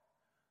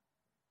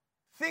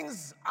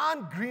 Things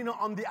aren't greener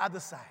on the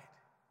other side.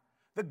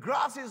 The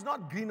grass is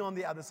not greener on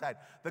the other side.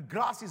 The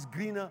grass is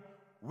greener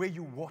where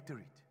you water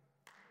it.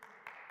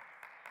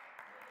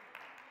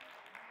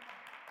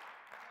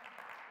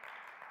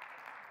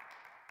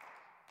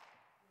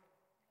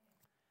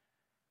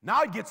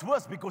 Now it gets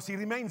worse because he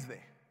remains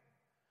there.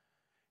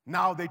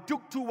 Now they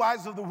took 2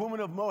 wives of the woman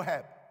of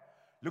Moab.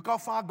 Look how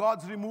far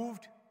God's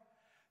removed.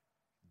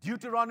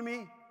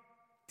 Deuteronomy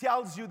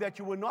tells you that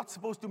you were not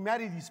supposed to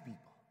marry these people.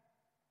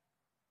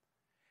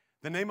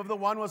 The name of the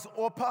one was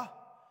Orpah,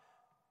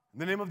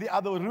 the name of the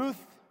other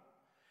Ruth,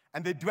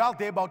 and they dwelt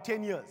there about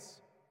 10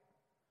 years.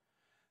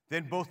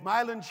 Then both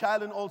Mahlon and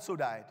Chilion also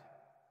died.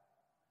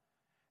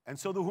 And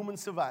so the woman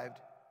survived.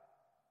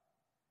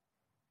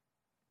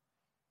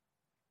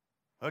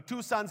 Her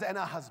 2 sons and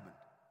her husband.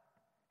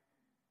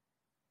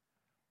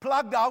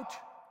 Plugged out,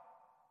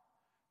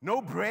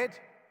 no bread,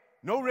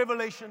 no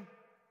revelation,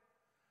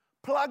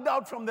 plugged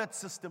out from that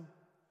system,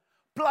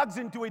 plugs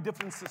into a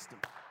different system.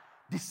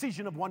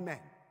 Decision of one man.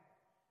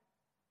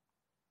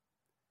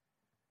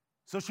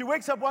 So she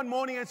wakes up one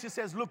morning and she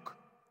says, look,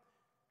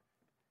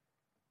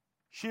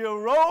 she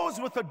arose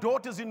with her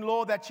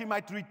daughters-in-law that she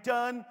might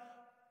return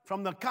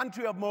from the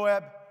country of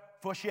Moab,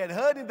 for she had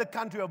heard in the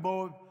country of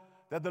Moab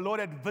that the Lord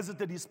had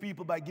visited his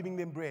people by giving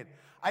them bread.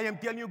 I am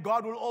telling you,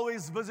 God will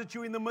always visit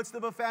you in the midst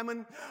of a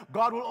famine.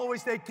 God will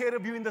always take care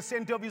of you in the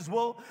center of his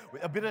will.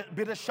 A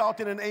bit of shout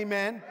and an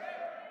amen.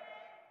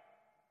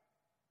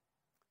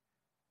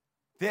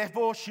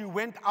 Therefore, she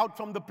went out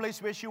from the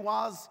place where she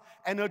was,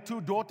 and her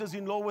 2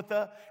 daughters-in-law with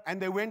her,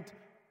 and they went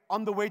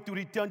on the way to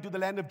return to the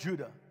land of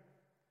Judah.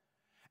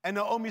 And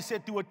Naomi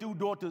said to her 2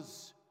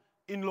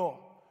 daughters-in-law,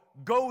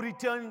 go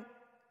return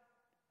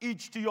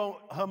each to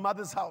her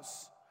mother's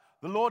house.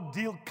 The Lord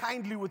deal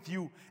kindly with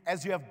you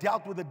as you have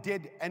dealt with the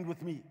dead and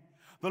with me.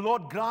 The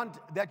Lord grant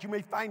that you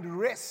may find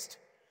rest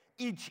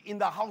each in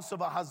the house of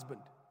her husband.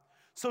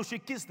 So she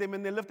kissed them,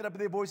 and they lifted up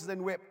their voices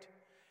and wept.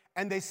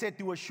 And they said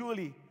to her,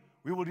 surely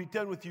we will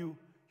return with you,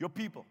 your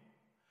people.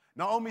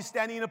 Naomi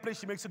standing in a place,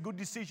 she makes a good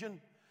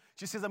decision.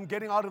 She says, I'm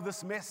getting out of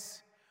this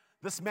mess.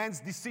 This man's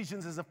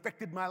decisions has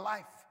affected my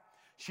life.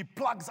 She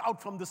plugs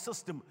out from the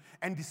system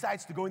and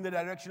decides to go in the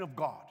direction of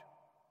God.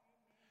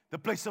 The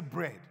place of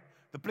bread,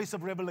 the place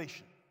of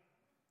revelation.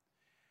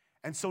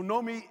 And so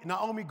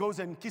Naomi goes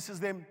and kisses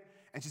them,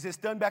 and she says,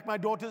 turn back, my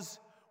daughters.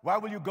 Why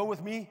will you go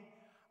with me?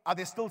 Are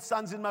there still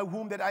sons in my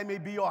womb that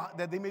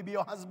they may be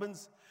your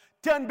husbands?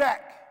 Turn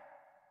back,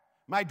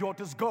 my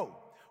daughters, go.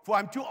 For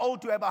I'm too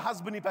old to have a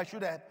husband if I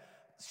should have.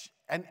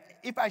 And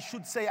if I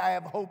should say I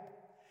have hope,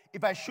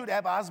 if I should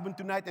have a husband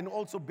tonight and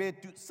also bear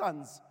 2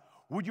 sons,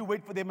 would you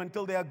wait for them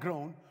until they are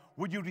grown?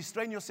 Would you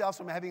restrain yourselves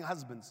from having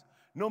husbands?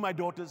 No, my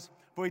daughters,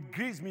 for it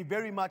grieves me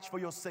very much for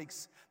your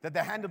sakes that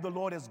the hand of the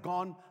Lord has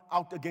gone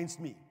out against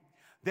me.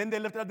 Then they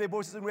lifted up their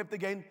voices and wept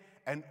again.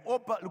 And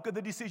Orpah, look at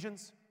the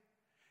decisions.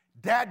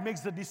 Dad makes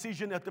the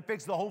decision that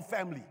affects the whole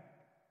family.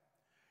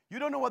 You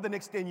don't know what the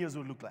next 10 years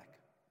will look like.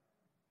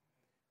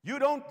 You're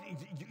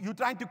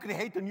trying to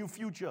create a new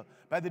future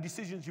by the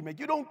decisions you make.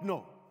 You don't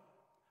know.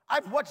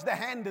 I've watched the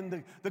hand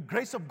and the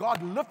grace of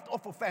God lift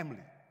off a family.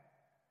 Amen.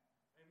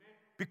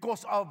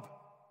 Because of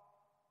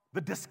the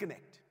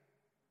disconnect.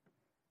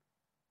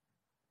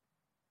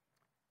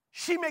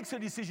 She makes a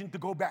decision to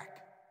go back.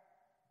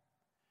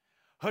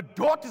 Her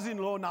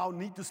daughters-in-law now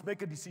need to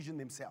make a decision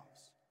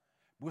themselves.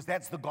 Because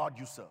that's the God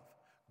you serve.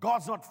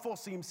 God's not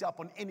forcing himself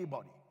on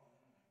anybody.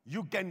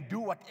 You can do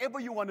whatever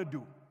you want to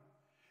do.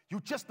 You're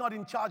just not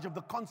in charge of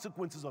the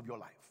consequences of your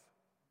life.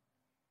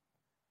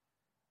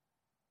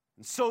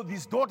 And so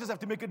these daughters have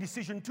to make a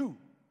decision too.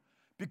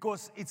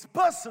 Because it's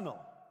personal.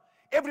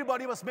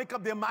 Everybody must make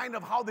up their mind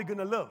of how they're going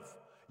to live.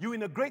 You're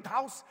in a great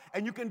house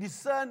and you can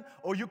discern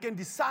or you can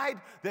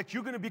decide that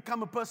you're going to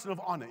become a person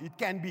of honor. It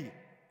can be.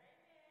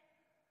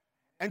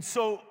 And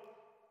so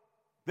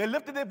they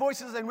lifted their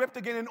voices and wept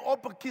again, and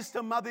Orpah kissed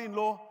her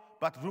mother-in-law,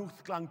 but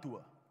Ruth clung to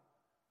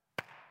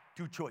her.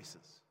 2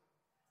 choices.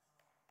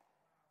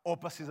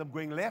 Orpah says, I'm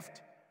going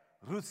left.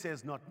 Ruth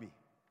says, not me.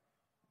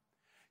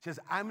 She says,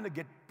 I'm going to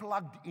get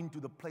plugged into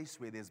the place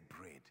where there's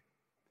bread.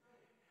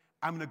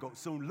 I'm going to go.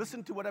 So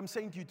listen to what I'm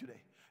saying to you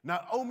today.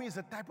 Naomi is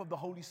a type of the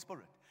Holy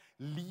Spirit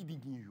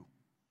leading you.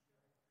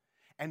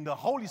 And the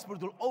Holy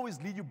Spirit will always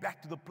lead you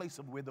back to the place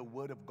of where the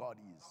Word of God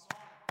is.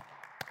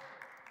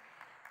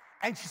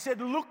 And she said,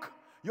 look,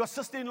 your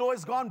sister-in-law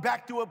has gone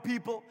back to her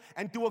people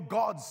and to her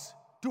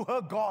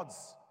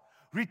gods.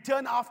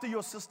 Return after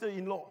your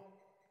sister-in-law.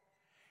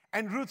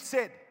 And Ruth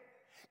said,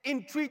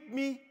 entreat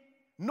me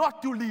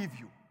not to leave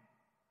you.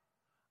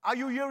 Are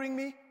you hearing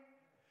me?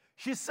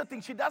 She's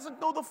sitting, she doesn't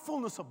know the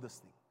fullness of this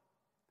thing.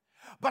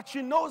 But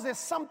she knows there's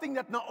something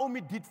that Naomi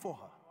did for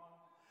her.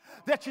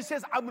 That she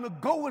says, I'm going to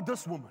go with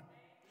this woman.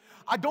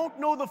 I don't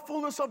know the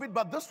fullness of it,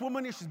 but this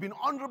woman, she's been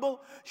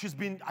honorable. She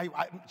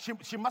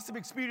must have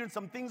experienced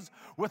some things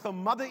with her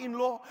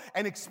mother-in-law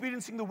and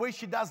experiencing the way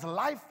she does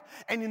life.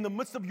 And in the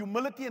midst of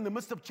humility, in the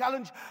midst of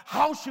challenge,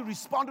 how she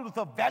responded with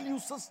her value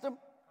system.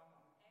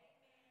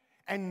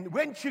 And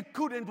when she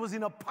could and was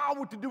in her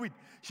power to do it,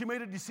 she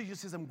made a decision,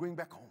 says, I'm going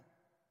back home.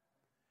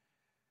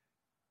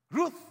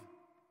 Ruth,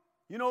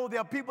 you know,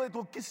 there are people that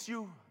will kiss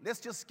you. Let's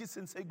just kiss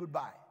and say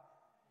goodbye.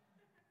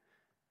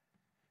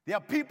 There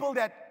are people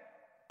that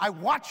I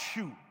watch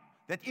you,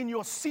 that in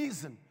your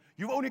season,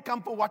 you've only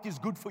come for what is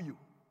good for you.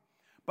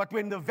 But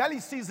when the valley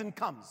season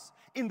comes,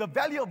 in the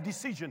valley of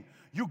decision,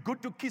 you're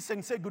good to kiss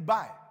and say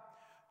goodbye.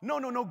 No,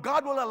 no, no.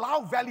 God will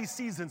allow valley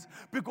seasons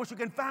because you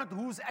can find out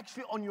who's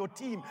actually on your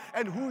team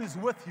and who is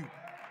with you.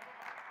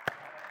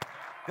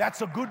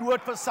 That's a good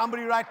word for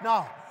somebody right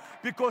now.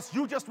 Because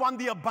you just want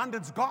the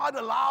abundance. God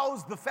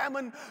allows the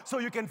famine so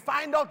you can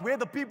find out where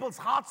the people's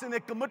hearts and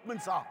their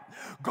commitments are.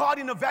 God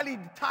in a valley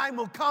time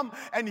will come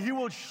and He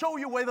will show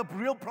you where the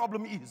real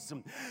problem is.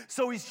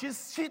 So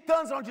she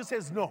turns around, she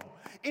says, no,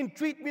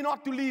 entreat me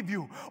not to leave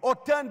you or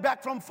turn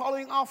back from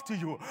following after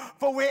you.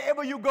 For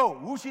wherever you go,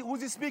 who's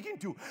he speaking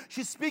to?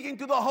 She's speaking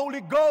to the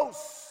Holy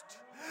Ghost.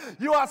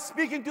 You are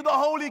speaking to the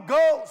Holy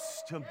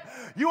Ghost.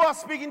 You are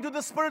speaking to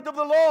the Spirit of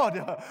the Lord.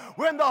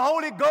 When the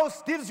Holy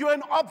Ghost gives you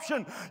an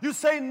option, you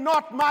say,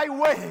 not my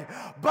way,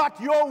 but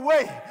your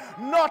way.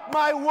 Not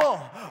my will,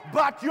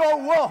 but your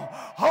will.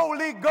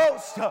 Holy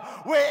Ghost,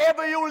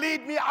 wherever you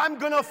lead me, I'm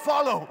going to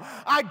follow.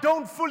 I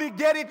don't fully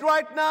get it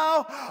right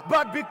now,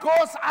 but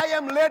because I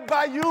am led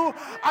by you,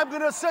 I'm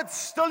going to sit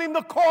still in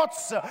the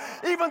courts.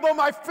 Even though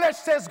my flesh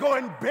says, go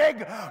and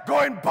beg, go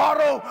and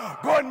borrow,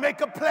 go and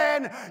make a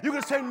plan, you're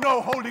going to say,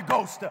 no, Holy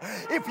Ghost.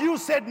 If you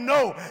said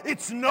no,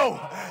 it's no.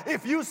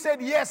 If you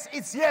said yes,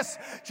 it's yes.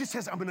 She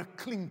says, I'm going to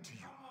cling to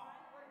you.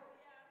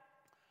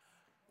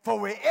 For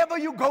wherever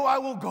you go, I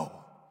will go.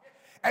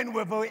 And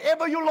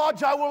wherever you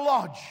lodge, I will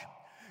lodge.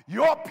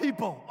 Your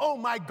people, oh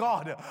my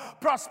God,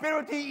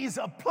 prosperity is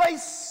a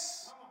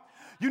place.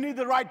 You need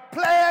the right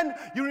plan.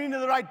 You need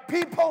the right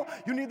people.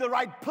 You need the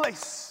right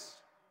place.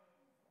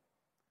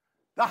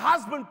 The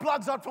husband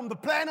plugs out from the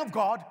plan of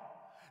God,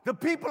 the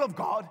people of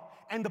God,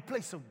 and the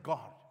place of God.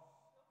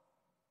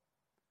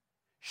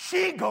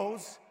 She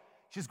goes,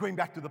 she's going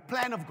back to the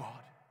plan of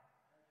God.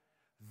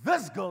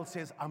 This girl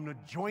says, I'm going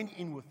to join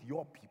in with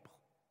your people.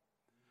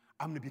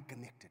 I'm going to be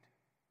connected.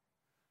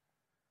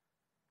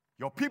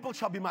 Your people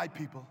shall be my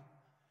people.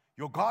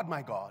 Your God,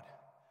 my God.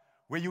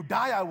 Where you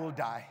die, I will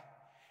die,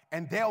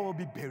 and there I will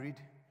be buried.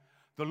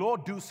 The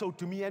Lord do so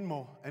to me and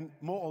more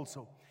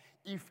also.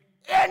 If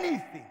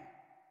anything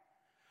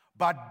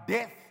but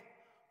death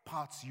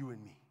parts you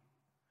and me.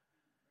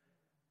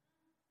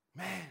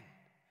 Man,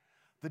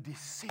 the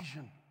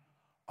decision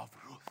of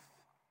Ruth.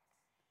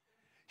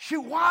 She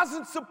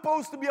wasn't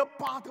supposed to be a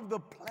part of the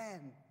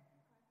plan.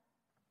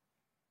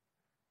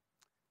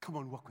 Come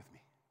on, walk with me.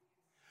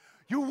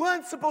 You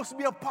weren't supposed to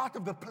be a part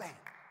of the plan.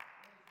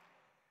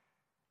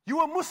 You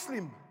were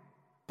Muslim,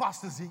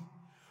 Pastor Z.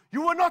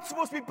 You were not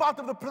supposed to be part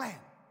of the plan.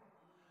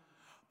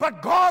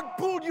 But God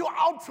pulled you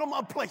out from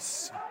a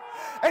place.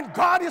 And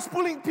God is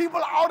pulling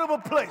people out of a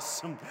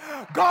place.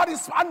 God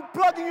is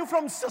unplugging you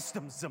from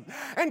systems.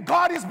 And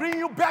God is bringing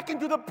you back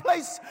into the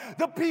place,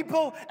 the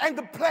people, and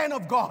the plan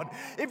of God.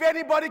 If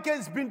anybody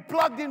has been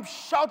plugged in,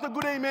 shout a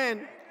good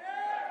amen.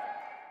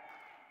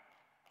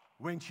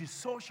 When she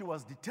saw she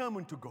was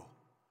determined to go,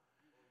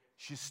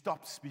 she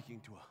stopped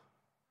speaking to her.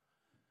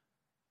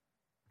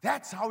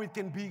 That's how it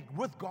can be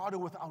with God or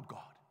without God.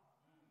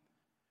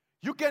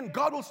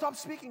 God will stop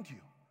speaking to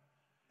you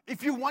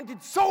if you want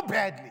it so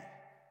badly.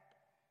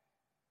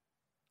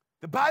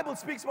 The Bible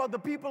speaks about the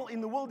people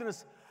in the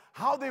wilderness,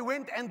 how they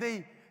went and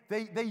they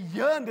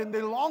yearned and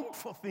they longed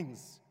for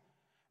things.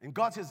 And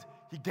God says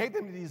He gave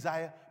them the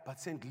desire, but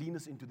sent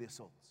leanness into their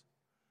souls.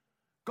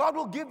 God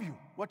will give you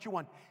what you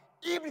want,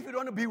 even if you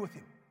don't want to be with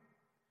Him.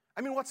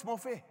 I mean, what's more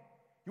fair?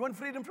 You want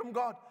freedom from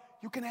God?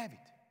 You can have it.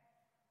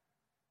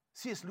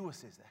 C.S. Lewis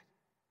says that.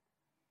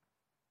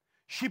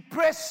 She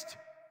pressed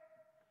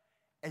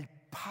a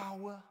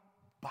power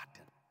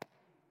button.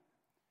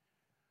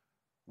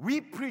 We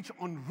preach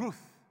on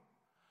Ruth.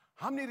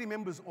 How many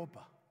remembers Orpah?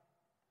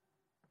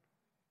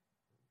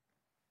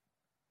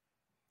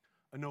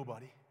 A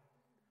nobody.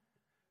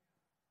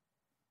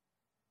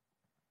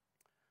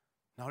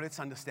 Now let's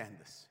understand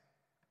this.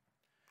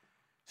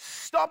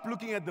 Stop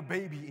looking at the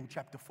baby in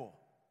chapter 4.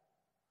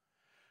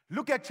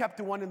 Look at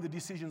chapter 1 and the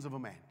decisions of a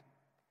man.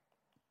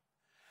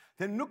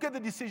 Then look at the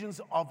decisions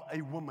of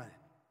a woman.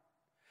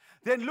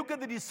 Then look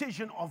at the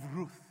decision of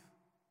Ruth.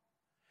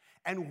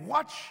 And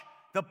watch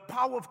the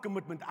power of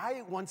commitment.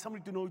 I want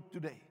somebody to know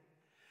today.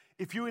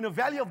 If you're in a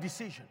valley of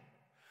decision,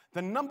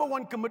 the number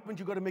one commitment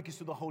you got to make is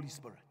to the Holy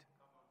Spirit.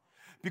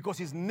 Because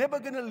He's never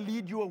going to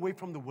lead you away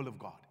from the will of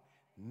God.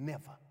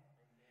 Never.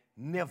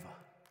 Never.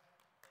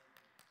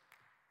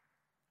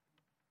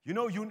 You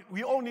know,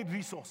 we all need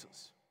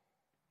resources.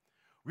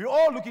 We're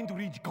all looking to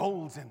reach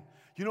goals and,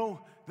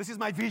 this is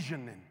my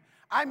vision.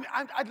 And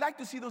I'd like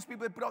to see those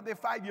people that put out their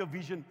 5-year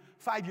vision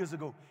 5 years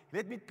ago.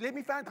 Let me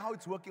find out how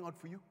it's working out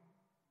for you.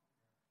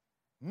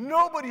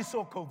 Nobody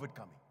saw COVID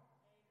coming.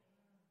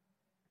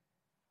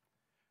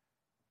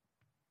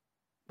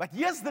 But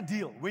here's the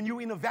deal. When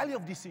you're in a valley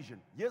of decision,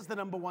 here's the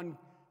number one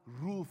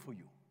rule for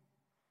you.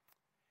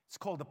 It's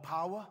called the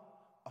power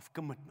of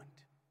commitment.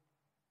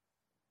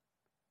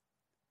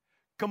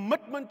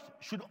 Commitment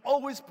should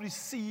always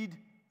precede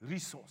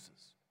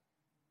resources.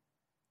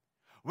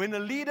 When a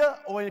leader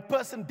or a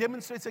person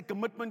demonstrates a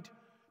commitment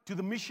to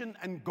the mission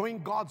and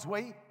going God's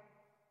way,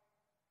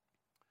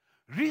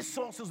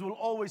 resources will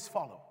always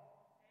follow.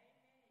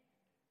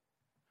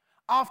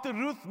 after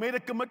Ruth made a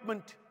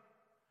commitment,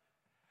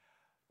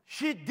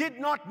 she did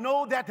not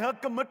know that her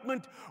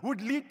commitment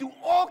would lead to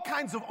all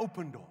kinds of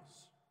open doors.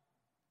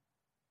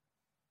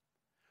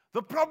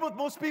 The problem with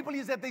most people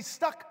is that they're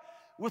stuck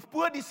with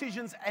poor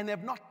decisions and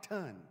have not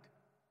turned.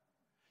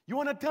 You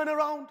want to turn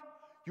around?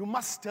 You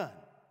must turn.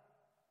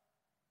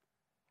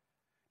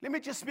 Let me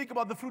just speak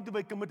about the fruit of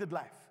a committed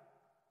life.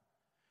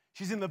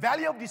 She's in the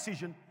valley of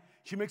decision.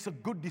 She makes a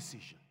good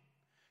decision.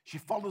 She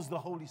follows the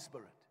Holy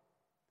Spirit.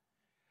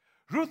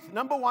 Ruth,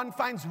 number one,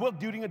 finds work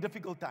during a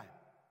difficult time.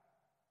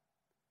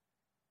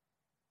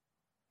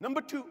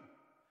 Number two,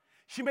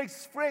 she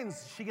makes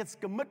friends. She gets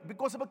committed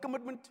because of a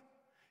commitment.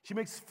 She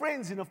makes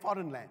friends in a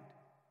foreign land.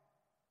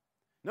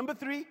 Number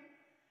three,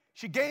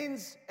 she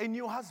gains a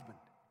new husband.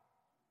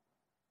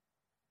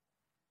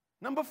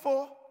 Number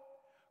four,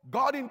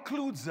 God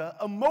includes her,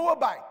 a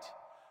Moabite,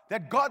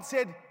 that God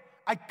said,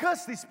 I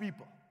curse these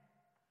people.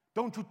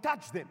 Don't you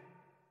touch them.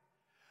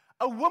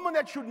 A woman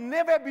that should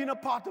never have been a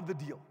part of the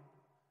deal.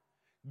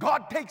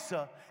 God takes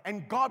her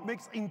and God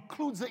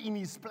includes her in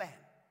His plan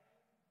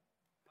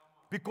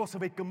because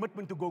of a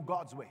commitment to go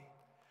God's way.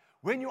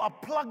 When you are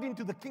plugged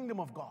into the kingdom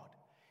of God,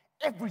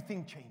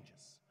 everything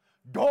changes.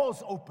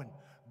 Doors open.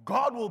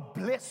 God will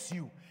bless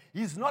you.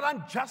 He's not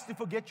unjust to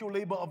forget your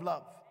labor of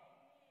love.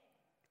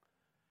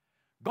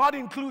 God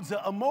includes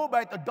her, a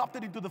Moabite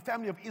adopted into the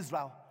family of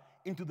Israel,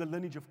 into the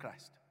lineage of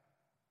Christ.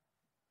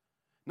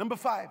 Number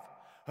five,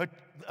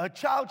 her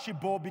child she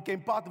bore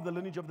became part of the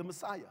lineage of the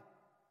Messiah.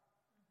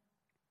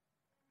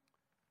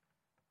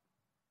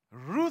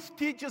 Ruth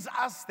teaches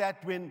us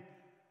that when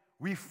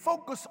we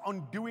focus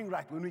on doing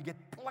right, when we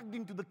get plugged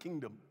into the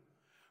kingdom,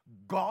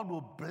 God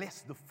will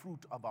bless the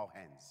fruit of our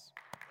hands.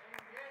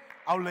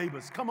 Our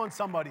labors. Come on,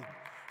 somebody.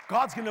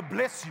 God's going to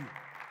bless you.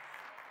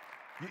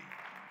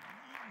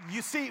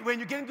 You see, when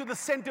you get into the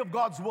center of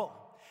God's will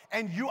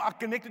and you are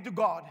connected to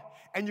God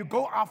and you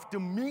go after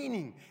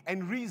meaning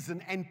and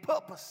reason and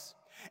purpose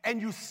and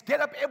you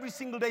get up every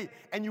single day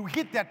and you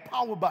hit that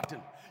power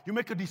button, you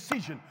make a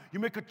decision, you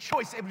make a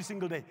choice every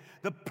single day,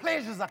 the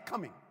pleasures are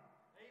coming.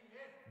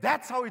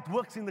 That's how it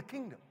works in the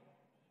kingdom.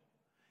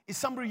 Is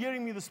somebody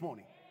hearing me this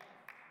morning?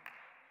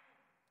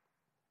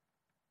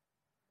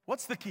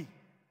 What's the key?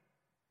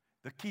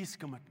 The key is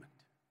commitment.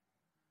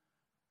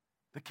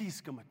 The key is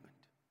commitment.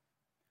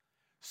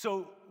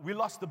 So we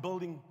lost the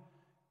building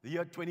the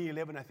year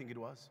 2011, I think it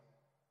was.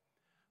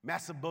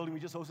 Massive building. We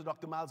just hosted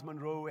Dr. Miles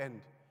Monroe,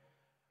 and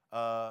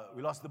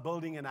we lost the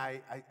building. And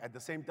I at the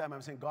same time,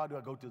 I'm saying, God, do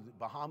I go to the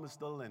Bahamas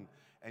still?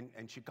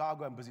 And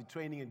Chicago, I'm busy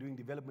training and doing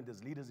development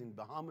as leaders in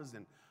Bahamas.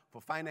 And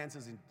for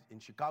finances in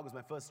Chicago is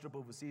my first trip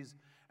overseas.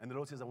 And the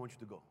Lord says, I want you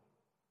to go.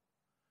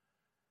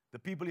 The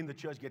people in the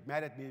church get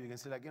mad at me. They can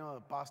say, like,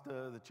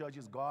 Pastor, the church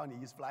is gone.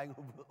 He's flying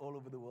all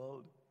over the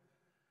world.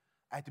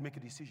 I had to make a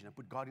decision. I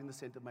put God in the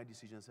center of my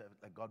decision and said,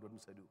 like, God, what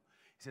must I do?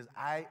 He says,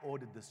 I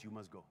ordered this. You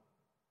must go.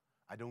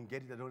 I don't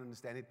get it. I don't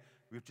understand it.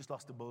 We've just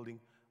lost the building.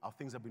 Our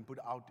things have been put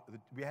out.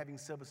 We're having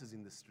services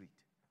in the street.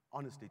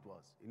 Honestly, it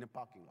was, in a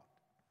parking lot.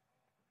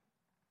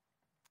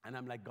 And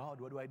I'm like,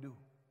 God, what do I do?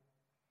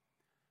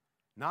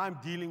 Now I'm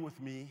dealing with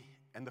me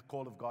and the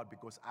call of God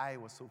because I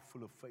was so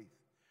full of faith.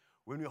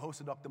 When we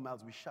hosted Dr.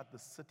 Miles, we shut the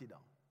city down.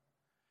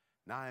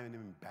 Now I'm in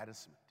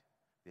embarrassment.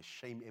 There's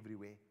shame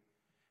everywhere.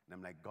 And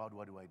I'm like, God,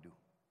 what do I do?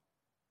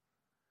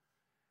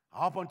 I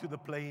hop onto the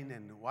plane,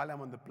 and while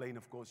I'm on the plane,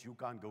 of course, you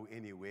can't go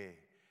anywhere.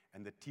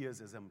 And the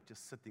tears, as I'm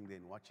just sitting there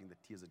and watching, the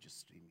tears are just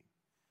streaming.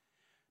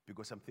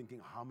 Because I'm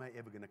thinking, how am I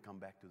ever going to come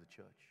back to the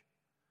church?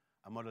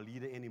 I'm not a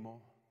leader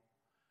anymore.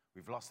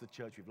 We've lost the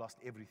church. We've lost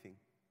everything.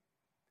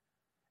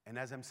 And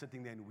as I'm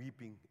sitting there and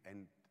weeping,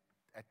 and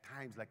at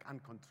times, like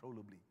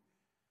uncontrollably,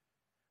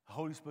 the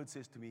Holy Spirit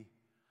says to me,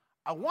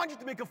 I want you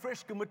to make a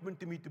fresh commitment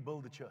to me to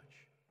build the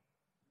church.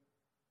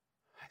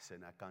 I said,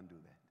 I can't do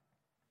that.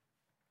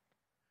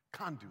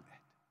 Can't do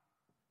that.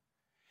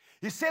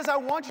 He says, I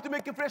want you to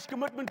make a fresh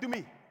commitment to me.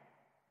 I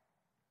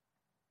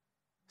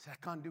said,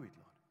 I can't do it,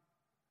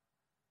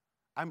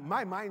 Lord.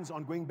 My mind's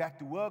on going back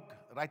to work,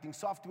 writing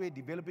software,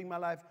 developing my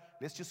life.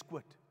 Let's just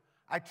quit.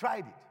 I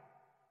tried it.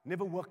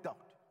 Never worked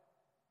out.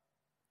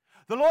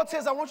 The Lord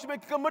says, I want you to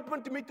make a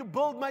commitment to me to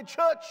build my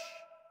church.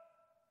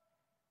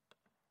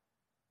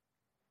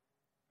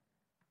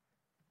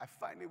 I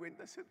finally went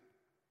and I said,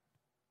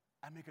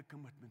 I make a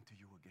commitment to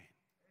you again.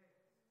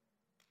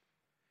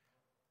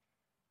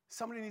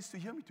 Somebody needs to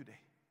hear me today.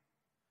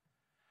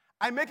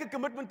 I make a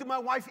commitment to my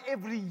wife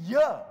every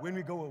year when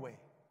we go away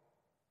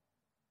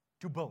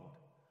to build.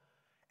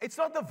 It's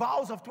not the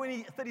vows of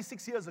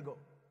 36 years ago.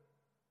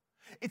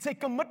 It's a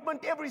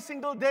commitment every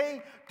single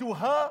day to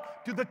her,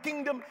 to the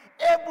kingdom,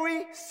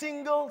 every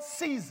single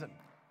season.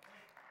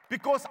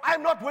 Because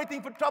I'm not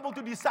waiting for trouble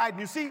to decide.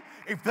 You see,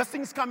 if this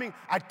thing's coming,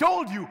 I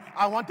told you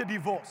I want a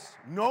divorce.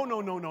 No, no,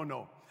 no, no,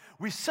 no.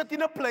 We sit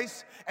in a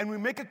place and we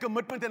make a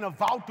commitment and a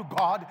vow to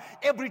God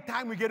every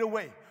time we get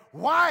away.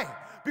 Why?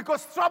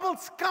 Because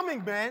trouble's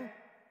coming, man.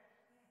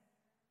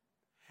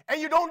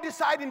 And you don't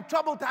decide in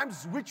trouble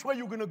times which way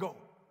you're going to go.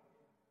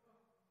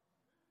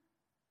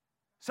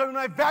 So in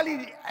my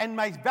valley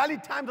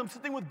times, I'm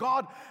sitting with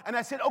God, and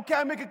I said, okay,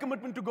 I make a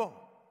commitment to go.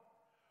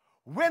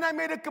 When I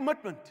made a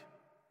commitment,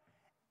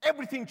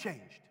 everything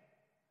changed.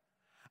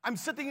 I'm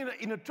sitting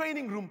in a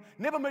training room,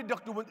 never met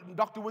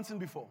Dr. Winston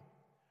before.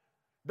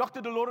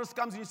 Dr. Dolores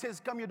comes and he says,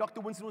 come here,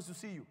 Dr. Winston wants to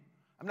see you.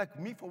 I'm like,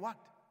 me for what?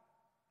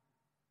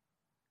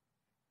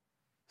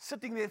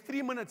 Sitting there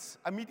 3 minutes,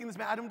 I'm meeting this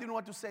man, I don't even know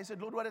what to say. I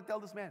said, Lord, what do I tell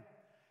this man?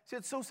 He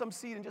said, sow some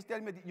seed and just tell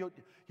him that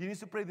he needs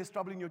to pray, there's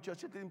trouble in your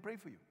church. Let him pray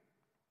for you.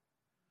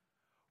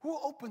 Who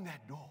opened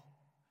that door?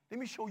 Let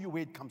me show you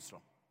where it comes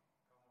from.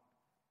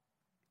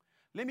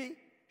 Let me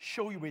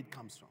show you where it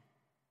comes from.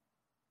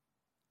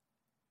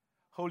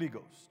 Holy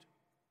Ghost.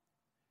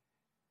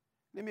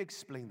 Let me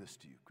explain this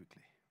to you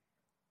quickly.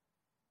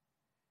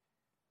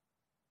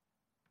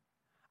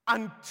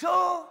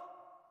 Until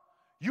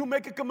you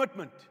make a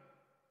commitment,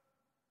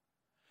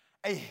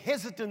 a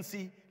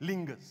hesitancy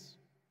lingers.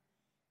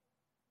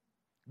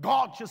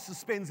 God just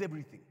suspends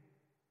everything.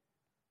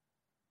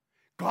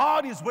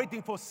 God is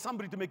waiting for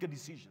somebody to make a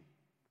decision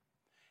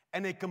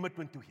and a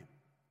commitment to Him.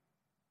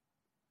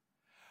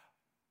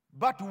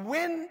 But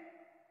when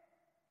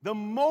the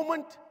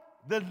moment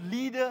the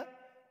leader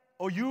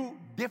or you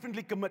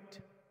definitely commit,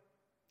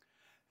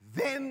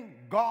 then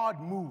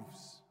God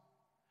moves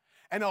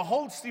and a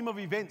whole stream of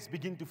events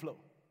begin to flow.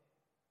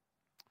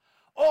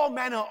 All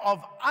manner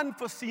of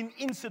unforeseen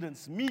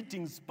incidents,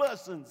 meetings,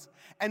 persons,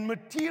 and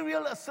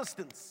material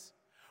assistance,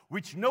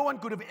 which no one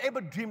could have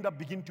ever dreamed of,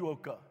 begin to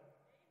occur.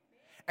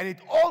 And it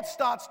all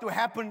starts to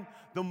happen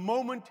the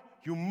moment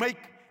you make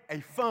a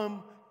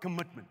firm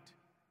commitment.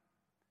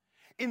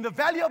 In the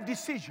valley of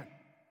decision,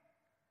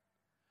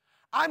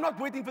 I'm not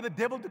waiting for the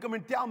devil to come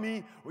and tell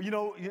me,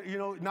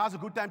 now's a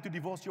good time to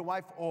divorce your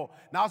wife, or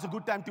now's a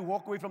good time to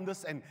walk away from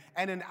this, and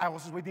then I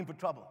was just waiting for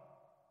trouble.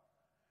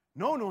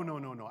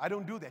 No. I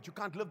don't do that. You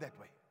can't live that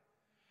way.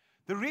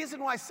 The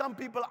reason why some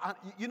people are,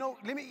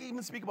 let me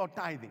even speak about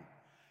tithing.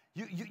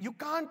 You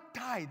can't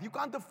tithe. You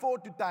can't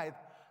afford to tithe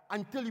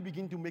until you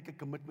begin to make a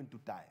commitment to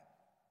tithe.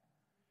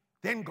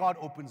 Then God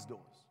opens doors.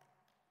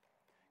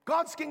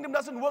 God's kingdom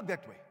doesn't work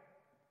that way.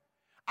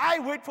 I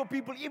wait for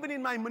people, even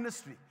in my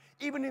ministry,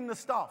 even in the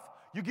staff.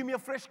 You give me a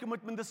fresh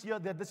commitment this year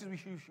that this is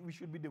what we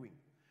should be doing.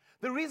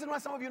 The reason why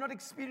some of you are not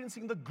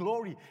experiencing the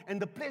glory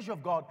and the pleasure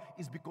of God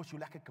is because you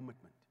lack a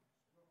commitment.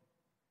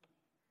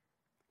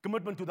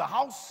 Commitment to the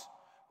house,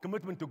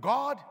 commitment to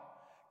God,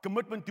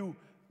 commitment to,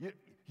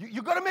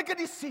 you got to make a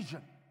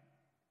decision.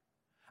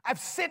 I've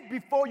set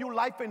before you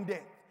life and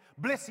death,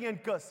 blessing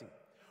and cursing.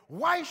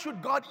 Why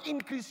should God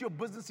increase your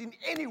business in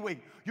any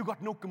way? You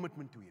got no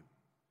commitment to Him.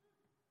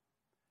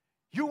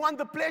 You want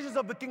the pleasures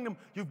of the kingdom,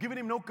 you've given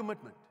Him no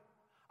commitment.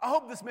 I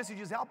hope this message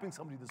is helping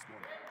somebody this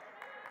morning.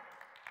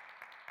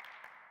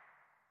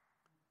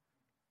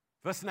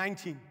 Verse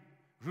 19,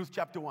 Ruth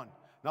chapter 1.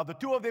 Now the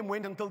two of them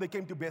went until they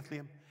came to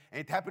Bethlehem. And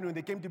it happened when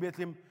they came to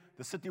Bethlehem,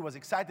 the city was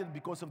excited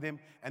because of them.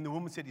 And the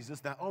woman said, is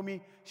this Naomi?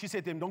 She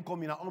said to him, don't call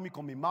me Naomi,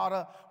 call me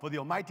Mara, for the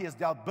Almighty has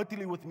dealt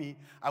bitterly with me.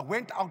 I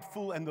went out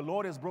full, and the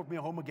Lord has brought me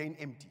home again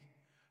empty.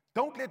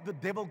 Don't let the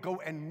devil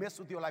go and mess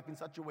with your life in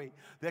such a way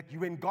that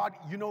when God,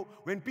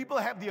 when people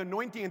have the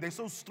anointing and they're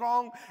so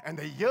strong and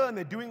they're here and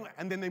they're doing,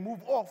 and then they move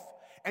off,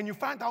 and you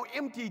find how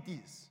empty it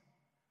is.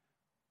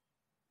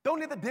 Don't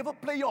let the devil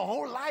play your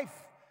whole life.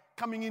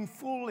 Coming in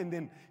full and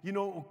then,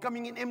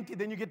 coming in empty,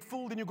 then you get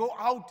full, then you go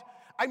out.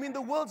 I mean,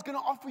 the world's going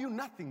to offer you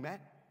nothing, man.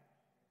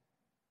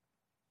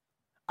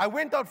 I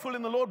went out full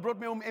and the Lord brought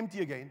me home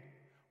empty again.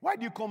 Why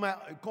do you call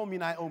me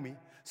Naomi,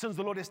 since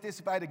the Lord has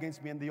testified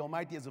against me and the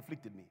Almighty has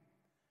afflicted me?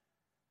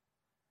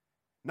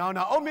 Now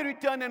Naomi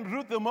returned, and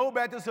Ruth the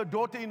Moabitess, her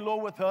daughter-in-law,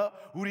 with her,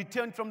 who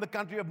returned from the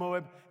country of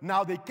Moab.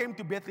 Now they came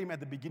to Bethlehem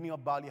at the beginning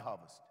of barley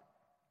harvest.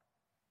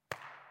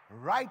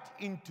 Right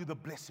into the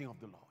blessing of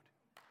the Lord.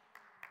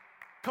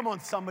 Come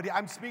on, somebody.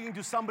 I'm speaking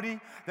to somebody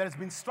that has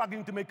been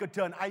struggling to make a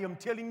turn. I am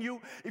telling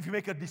you, if you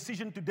make a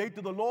decision today to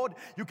the Lord,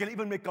 you can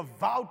even make a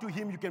vow to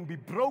Him. You can be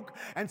broke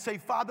and say,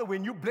 Father,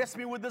 when you bless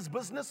me with this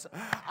business,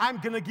 I'm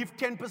going to give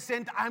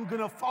 10%. I'm going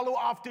to follow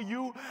after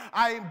you.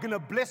 I'm going to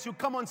bless you.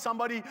 Come on,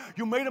 somebody.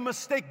 You made a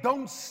mistake.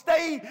 Don't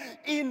stay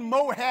in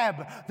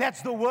Moab.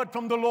 That's the word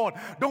from the Lord.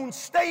 Don't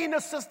stay in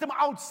a system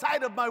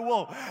outside of my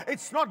will.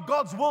 It's not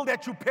God's will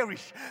that you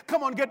perish.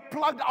 Come on, get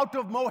plugged out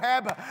of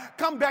Moab.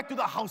 Come back to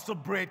the house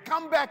of bread.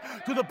 Come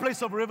back to the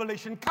place of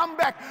revelation. Come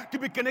back to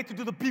be connected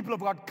to the people of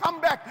God.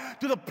 Come back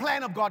to the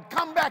plan of God.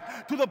 Come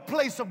back to the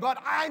place of God.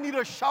 I need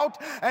a shout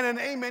and an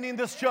amen in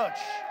this church.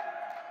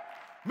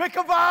 Make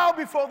a vow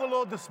before the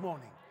Lord this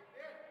morning.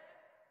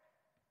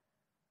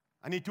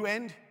 I need to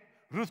end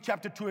Ruth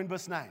chapter 2 and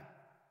verse 9.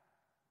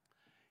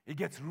 It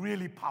gets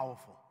really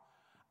powerful.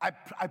 I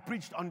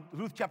preached on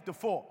Ruth chapter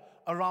 4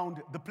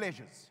 around the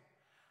pleasures.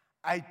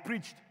 I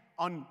preached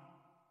on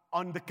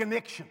the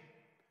connection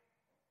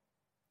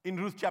in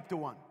Ruth chapter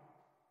 1.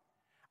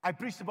 I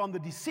preached upon the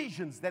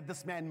decisions that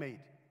this man made.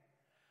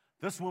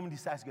 This woman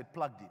decides to get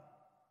plugged in.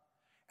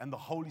 And the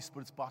Holy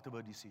Spirit's part of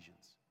her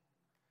decisions.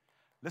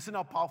 Listen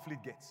how powerful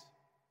it gets.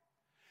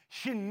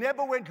 She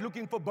never went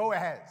looking for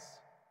Boaz.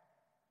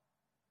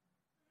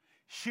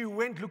 She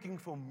went looking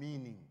for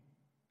meaning.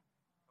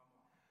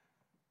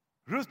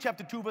 Ruth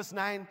chapter 2 verse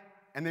 9,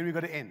 and then we're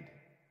going to end.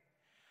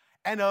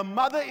 And her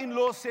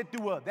mother-in-law said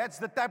to her, that's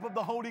the type of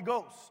the Holy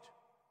Ghost.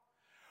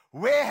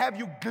 Where have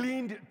you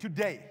gleaned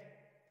today?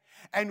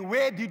 And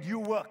where did you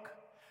work?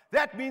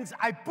 That means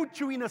I put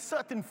you in a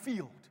certain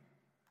field.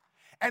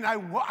 And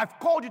I've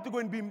called you to go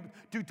and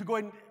to go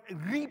and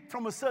reap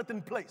from a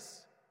certain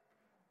place.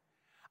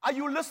 Are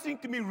you listening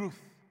to me,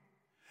 Ruth?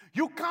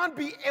 You can't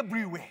be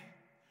everywhere.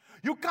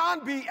 You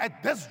can't be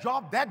at this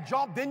job,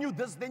 then you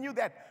this, then you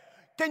that.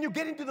 Can you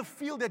get into the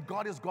field that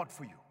God has got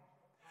for you?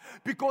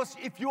 Because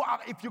if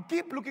you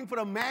keep looking for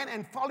a man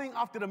and following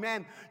after the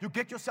man, you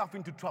get yourself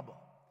into trouble.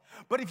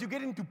 But if you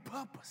get into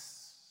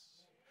purpose,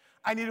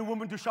 I need a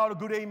woman to shout a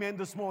good amen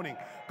this morning.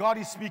 God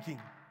is speaking.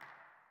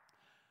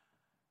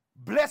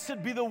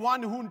 Blessed be the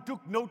one who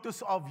took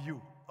notice of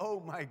you. Oh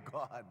my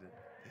God.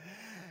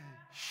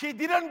 She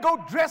didn't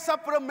go dress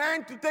up for a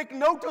man to take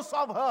notice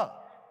of her.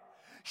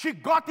 She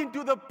got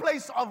into the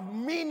place of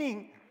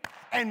meaning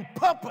and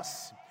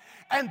purpose.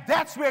 And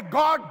that's where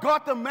God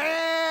got a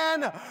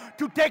man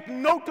to take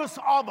notice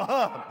of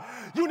her.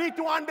 You need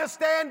to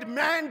understand,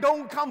 man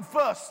don't come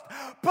first.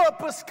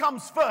 Purpose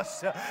comes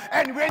first.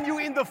 And when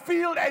you're in the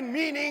field and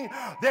meaning,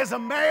 there's a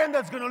man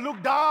that's going to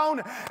look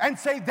down and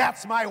say,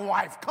 that's my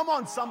wife. Come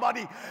on,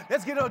 somebody.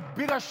 Let's get a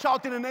bigger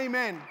shout in an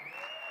amen.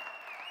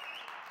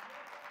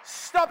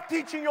 Stop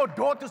teaching your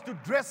daughters to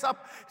dress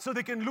up so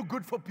they can look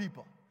good for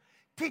people.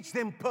 Teach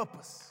them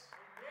purpose.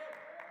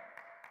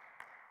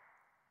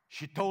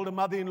 She told her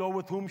mother-in-law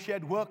with whom she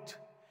had worked,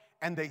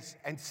 and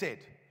said,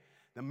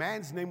 the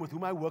man's name with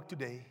whom I work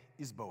today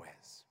is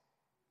Boaz.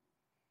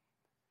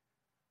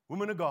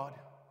 Woman of God,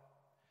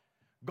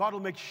 God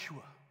will make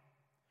sure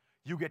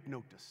you get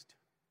noticed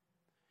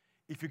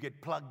if you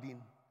get plugged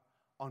in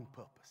on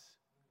purpose.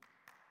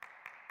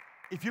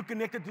 If you're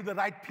connected to the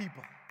right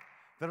people,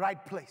 the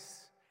right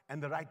place,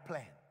 and the right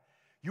plan,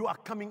 you are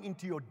coming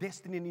into your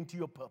destiny and into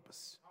your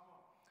purpose.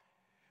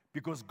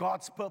 Because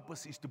God's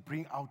purpose is to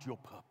bring out your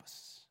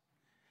purpose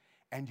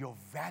and your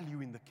value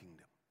in the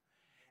kingdom.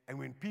 And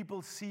when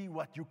people see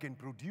what you can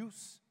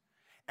produce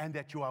and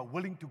that you are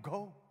willing to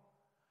go,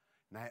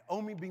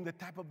 Naomi, being the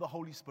type of the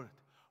Holy Spirit,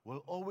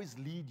 will always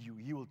lead you.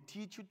 He will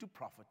teach you to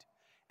profit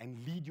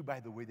and lead you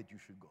by the way that you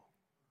should go.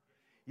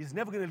 He's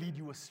never going to lead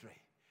you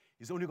astray.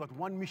 He's only got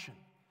one mission,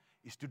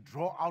 is to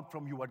draw out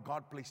from you what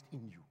God placed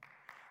in you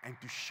and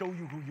to show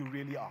you who you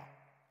really are.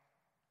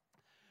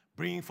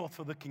 Bringing forth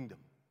for the kingdom.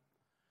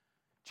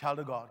 Child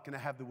of God, can I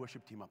have the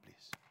worship team up,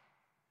 please?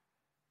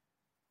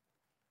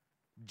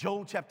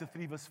 Joel chapter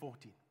 3 verse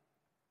 14.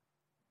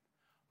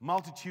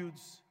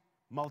 Multitudes,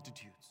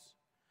 multitudes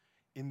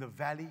in the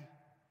valley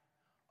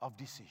of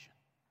decision.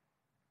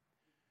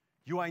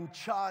 You are in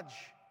charge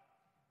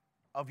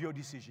of your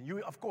decision.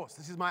 You, of course,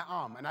 this is my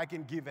arm and I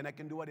can give and I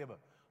can do whatever.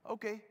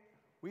 Okay,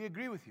 we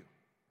agree with you.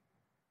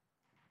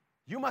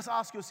 You must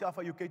ask yourself,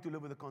 are you okay to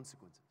live with the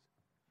consequences?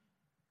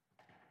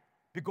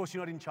 Because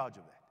you're not in charge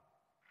of that.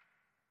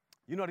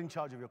 You're not in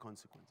charge of your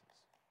consequences.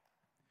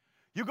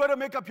 You got to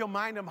make up your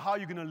mind on how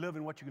you're going to live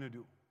and what you're going to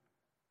do.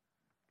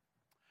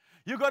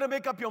 You got to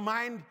make up your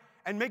mind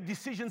and make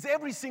decisions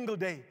every single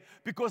day,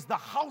 because the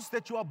house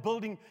that you are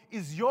building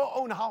is your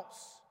own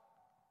house.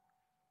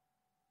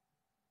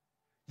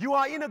 You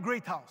are in a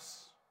great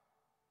house.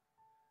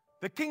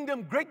 The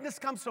kingdom greatness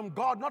comes from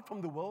God, not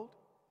from the world.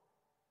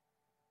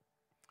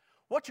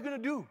 What you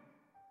going to do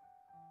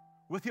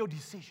with your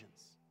decisions?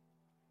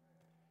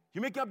 You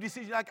make up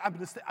decisions like, I'm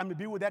going to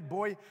be with that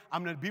boy,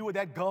 I'm going to be with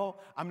that girl,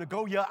 I'm going to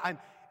go here,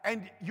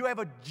 and you have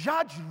a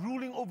judge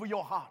ruling over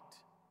your heart.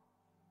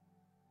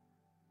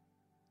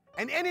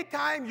 And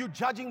anytime you're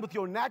judging with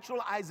your natural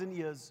eyes and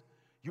ears,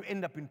 you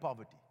end up in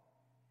poverty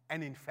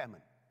and in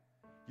famine.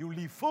 You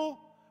leave full,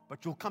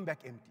 but you'll come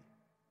back empty.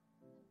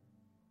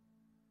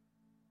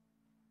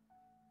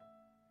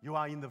 You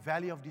are in the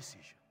valley of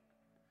decision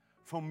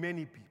for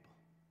many people.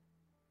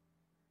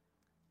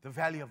 The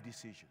valley of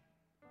decision.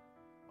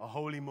 A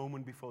holy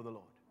moment before the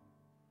Lord.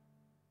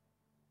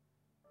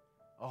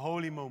 A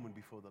holy moment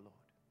before the Lord.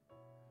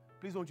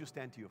 Please don't you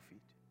stand to your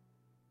feet.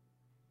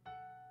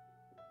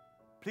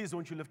 Please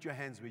don't you lift your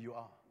hands where you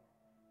are.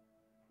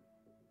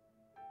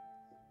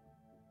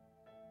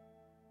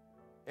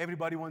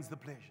 Everybody wants the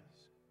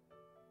pleasures.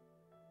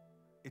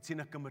 It's in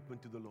a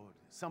commitment to the Lord.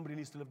 Somebody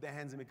needs to lift their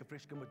hands and make a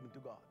fresh commitment to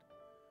God.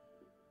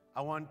 I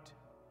want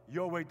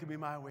your way to be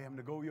my way. I'm going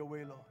to go your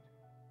way, Lord.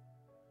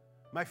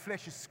 My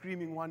flesh is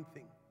screaming one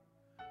thing.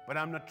 But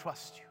I'm going to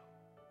trust you.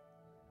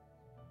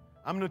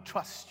 I'm going to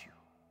trust you.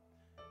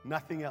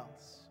 Nothing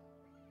else.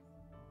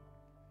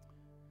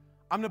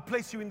 I'm going to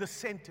place you in the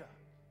center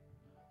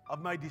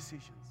of my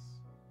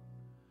decisions.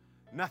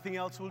 Nothing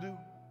else will do.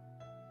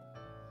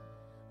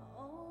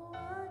 Oh,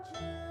 I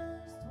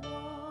just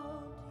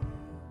want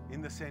you.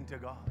 In the center,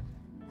 God.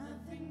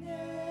 Nothing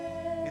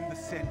else. In the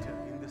center,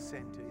 in the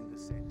center, in the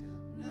center.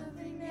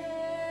 Nothing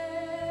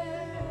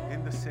else.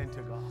 In the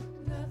center,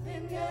 God.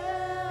 Nothing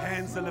else.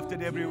 Hands are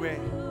lifted everywhere.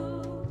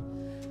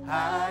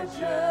 I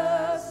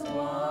just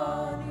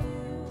want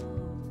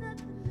you.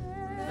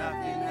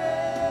 Nothing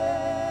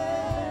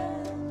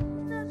else.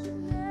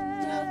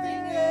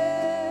 Nothing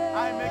else.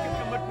 I make a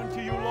commitment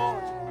to you,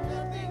 Lord.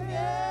 Nothing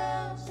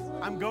else.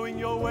 I'm going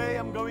your way.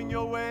 I'm going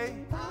your way.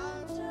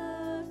 I just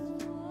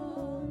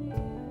want you.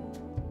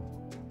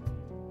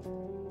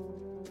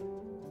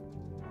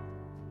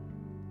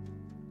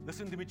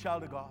 Listen to me,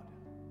 child of God.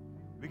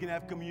 We're going to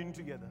have communion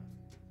together.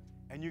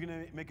 And you're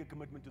going to make a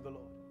commitment to the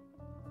Lord.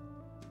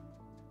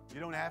 You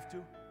don't have to.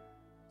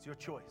 It's your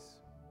choice.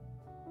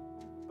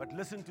 But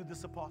listen to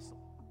this apostle.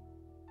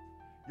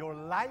 Your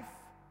life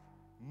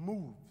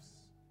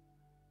moves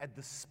at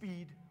the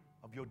speed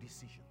of your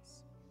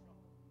decisions.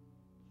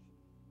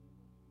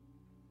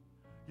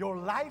 Your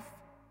life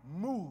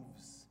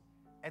moves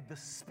at the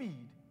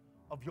speed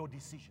of your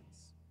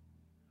decisions.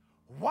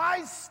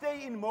 Why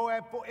stay in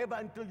Moab forever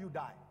until you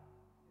die?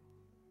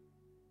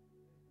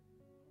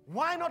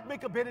 Why not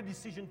make a better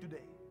decision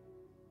today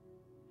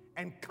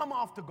and come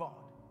after God?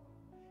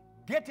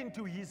 Get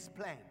into His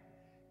plan.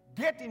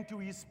 Get into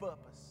His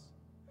purpose.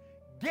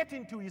 Get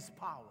into His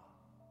power.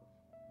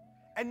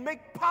 And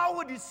make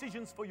power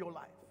decisions for your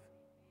life.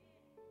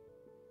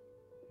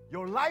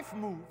 Your life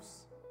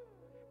moves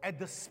at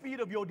the speed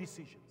of your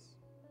decisions.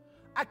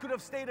 I could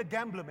have stayed a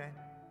gambler, man.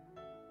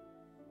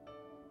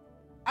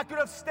 I could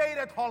have stayed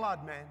at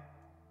Hollard, man.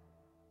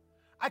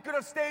 I could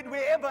have stayed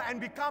wherever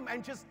and become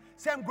and just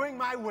say, I'm going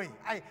my way.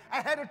 I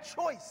had a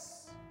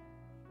choice.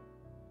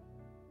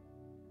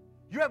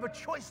 You have a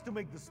choice to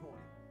make this morning.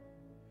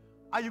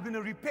 Are you going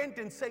to repent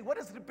and say, what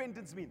does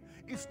repentance mean?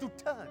 It's to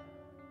turn.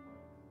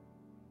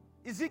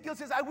 Ezekiel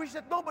says, I wish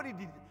that nobody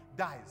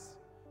dies.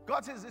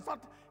 God says, it's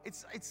not,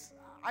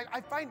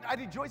 I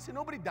rejoice in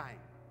nobody dying.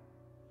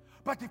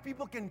 But if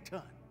people can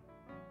turn,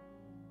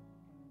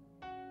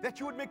 that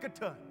you would make a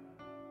turn.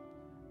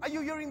 Are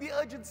you hearing the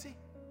urgency?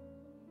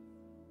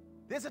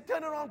 There's a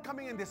turnaround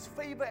coming and there's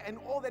favor and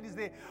all that is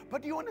there.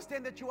 But do you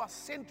understand that you are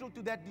central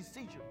to that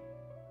decision?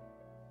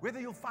 Whether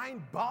you find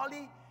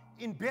barley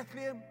in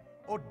Bethlehem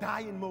or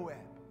die in Moab.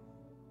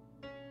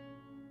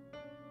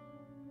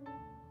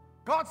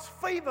 God's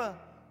favor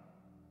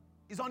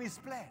is on His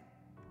plan.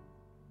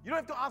 You don't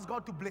have to ask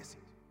God to bless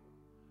it.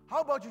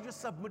 How about you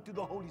just submit to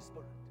the Holy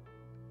Spirit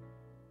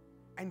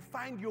and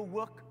find your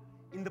work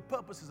in the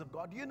purposes of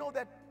God? Do you know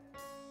that?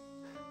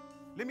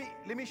 Let me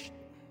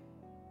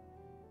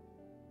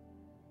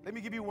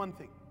give you one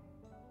thing.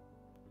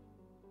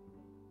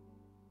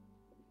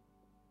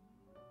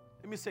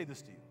 Let me say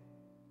this to you.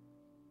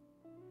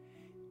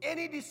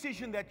 Any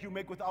decision that you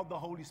make without the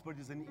Holy Spirit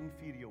is an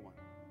inferior one.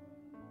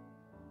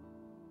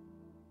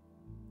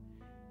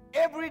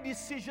 Every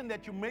decision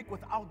that you make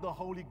without the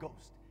Holy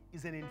Ghost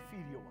is an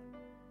inferior one.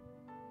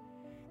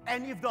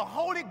 And if the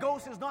Holy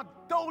Ghost has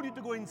not told you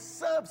to go and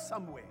serve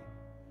somewhere,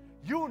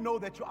 you know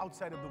that you're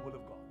outside of the will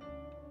of God.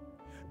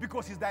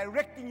 Because He's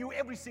directing you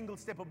every single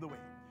step of the way.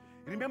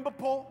 Remember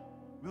Paul?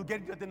 We'll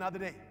get into it another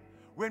day.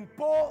 When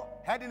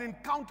Paul had an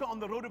encounter on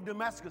the road of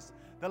Damascus,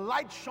 the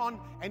light shone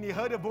and he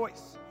heard a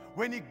voice.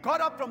 When he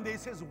got up from there, he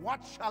says,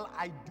 what shall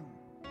I do?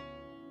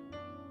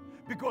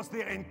 Because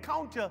their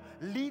encounter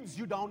leads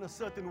you down a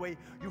certain way.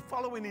 You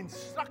follow an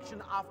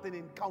instruction after an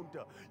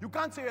encounter. You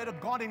can't say you had a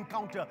God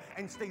encounter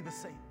and stay the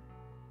same.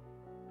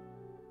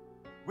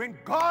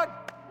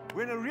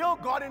 When a real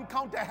God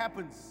encounter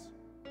happens,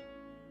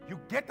 you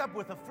get up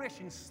with a fresh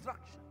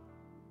instruction.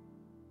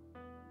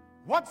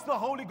 What's the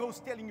Holy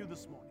Ghost telling you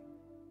this morning?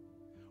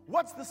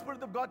 What's the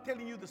Spirit of God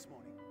telling you this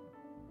morning?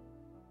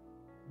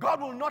 God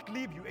will not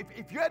leave you.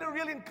 If you had a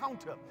real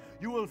encounter,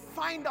 you will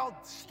find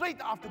out straight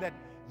after that,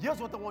 here's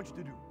what I want you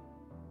to do.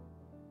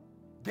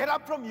 Get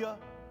up from here,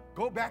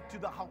 go back to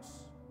the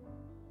house.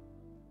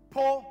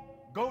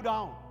 Paul, go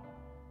down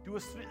to a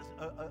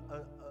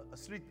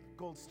street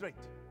called Straight.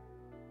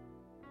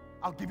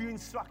 I'll give you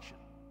instruction.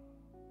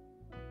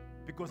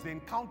 Because the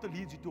encounter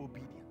leads you to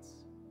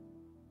obedience.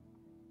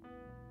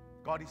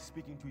 God is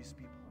speaking to His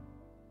people.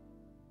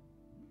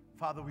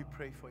 Father, we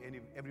pray for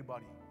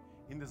everybody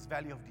in this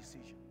valley of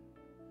decision,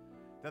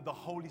 that the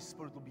Holy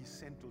Spirit will be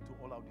central to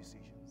all our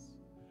decisions.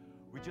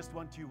 We just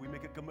want you, we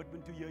make a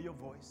commitment to hear your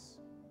voice.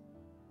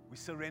 We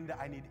surrender.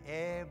 I need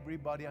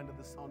everybody under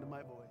the sound of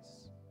my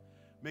voice.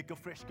 Make a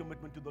fresh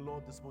commitment to the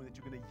Lord this morning that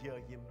you're going to hear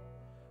Him,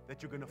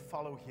 that you're going to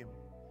follow Him.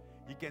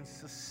 He can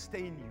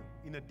sustain you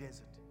in a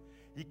desert.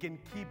 He can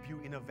keep you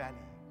in a valley.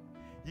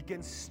 He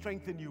can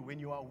strengthen you when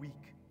you are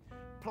weak,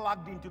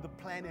 plugged into the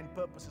plan and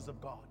purposes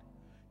of God.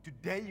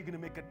 Today, you're going to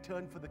make a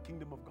turn for the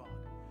kingdom of God.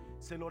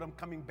 Say, Lord, I'm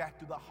coming back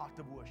to the heart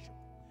of worship.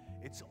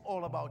 It's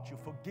all about you.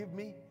 Forgive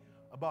me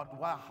about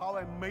how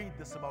I made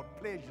this about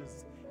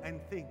pleasures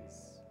and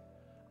things.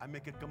 I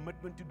make a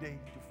commitment today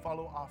to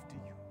follow after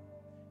you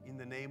in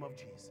the name of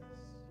Jesus.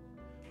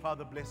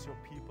 Father, bless your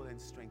people and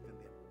strengthen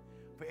them.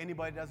 For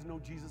anybody that doesn't know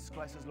Jesus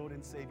Christ as Lord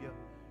and Savior,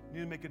 you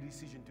need to make a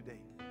decision today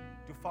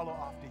to follow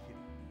after Him.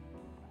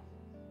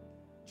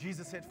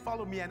 Jesus said,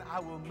 follow me and I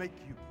will make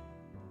you.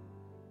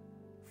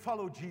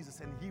 Follow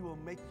Jesus and He will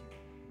make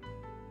you.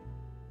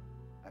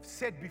 I've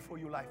said before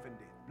you life and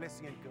death,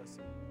 blessing and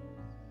cursing.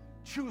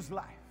 Choose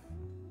life.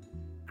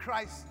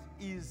 Christ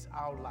is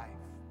our life.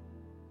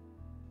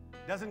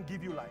 Doesn't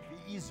give you life,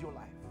 He is your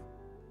life.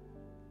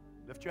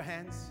 Lift your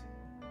hands.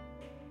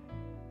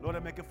 Lord, I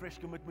make a fresh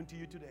commitment to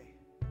you today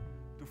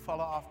to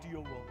follow after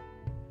your will,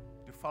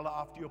 to follow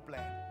after your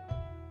plan,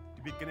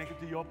 to be connected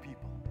to your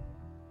people,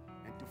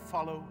 and to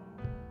follow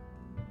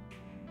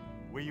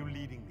where you're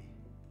leading me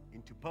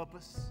into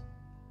purpose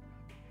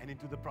and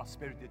into the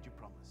prosperity that you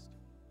promised.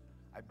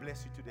 I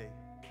bless you today.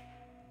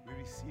 We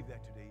receive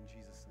that today in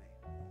Jesus' name.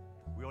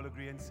 We all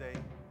agree and say,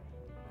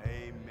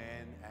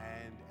 amen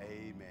and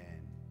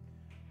amen.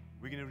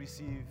 We're going to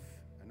receive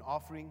an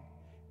offering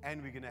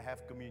and we're going to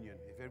have communion.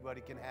 If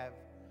everybody can have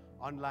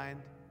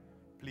online,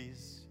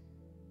 please.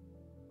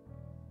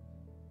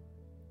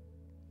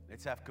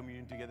 Let's have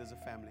communion together as a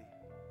family.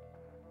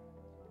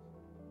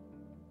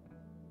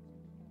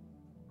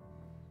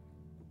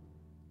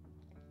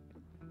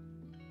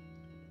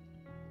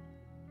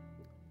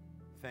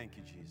 Thank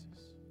you, Jesus.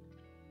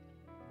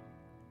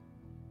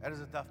 That is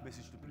a tough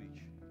message to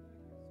preach.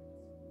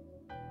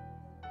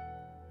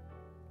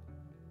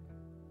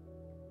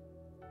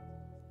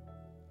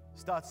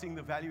 Start seeing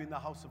the value in the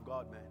house of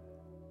God, man.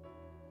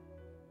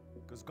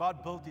 Because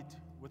God built it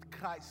with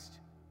Christ,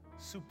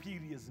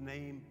 superior's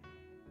name,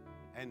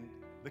 and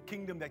the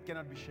kingdom that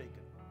cannot be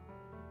shaken.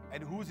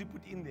 And who's He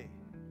put in there?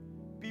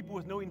 People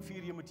with no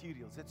inferior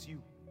materials. That's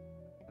you.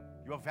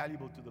 You are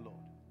valuable to the Lord.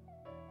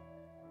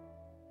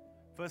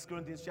 1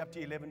 Corinthians chapter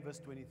 11, verse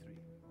 23.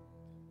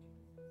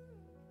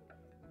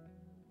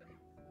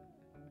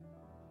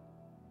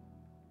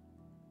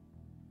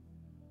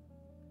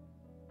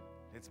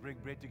 Let's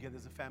break bread together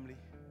as a family.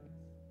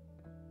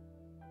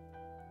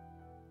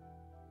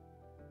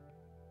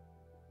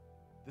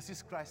 This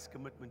is Christ's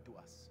commitment to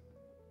us,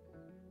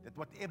 that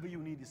whatever you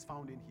need is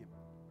found in Him.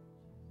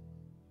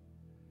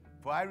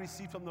 For I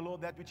received from the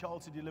Lord that which I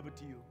also delivered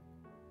to you,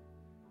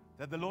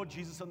 that the Lord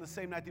Jesus, on the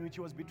same night in which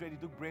He was betrayed, He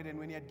took bread, and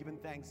when He had given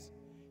thanks,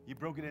 He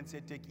broke it and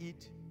said, "Take,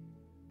 eat.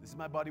 This is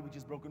my body which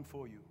is broken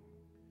for you.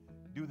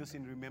 Do this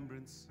in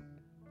remembrance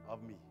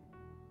of me."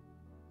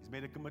 He's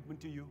made a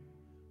commitment to you.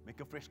 Make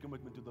a fresh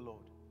commitment to the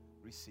Lord.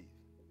 Receive.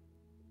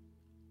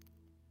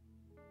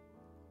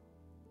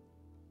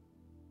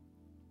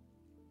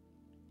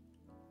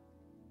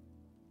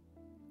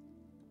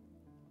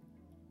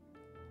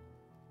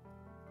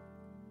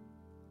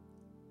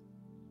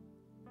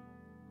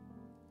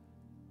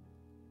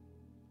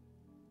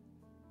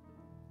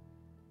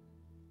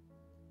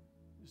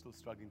 You're still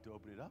struggling to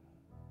open it up?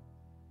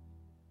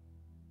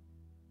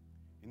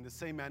 In the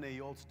same manner,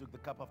 He also took the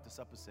cup after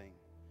supper, saying,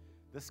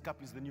 "This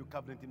cup is the new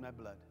covenant in my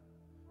blood.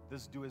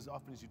 This do as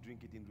often as you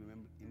drink it in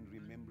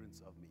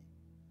remembrance of me.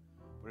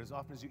 For as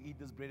often as you eat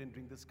this bread and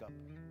drink this cup,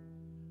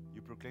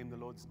 you proclaim the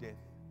Lord's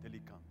death till He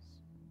comes."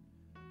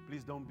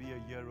 Please don't be a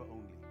hearer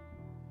only.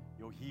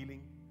 Your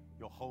healing,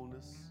 your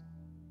wholeness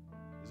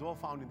is all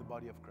found in the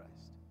body of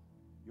Christ.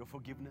 Your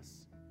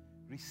forgiveness,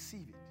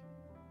 receive it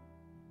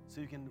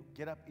so you can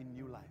get up in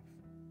new life.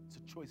 It's a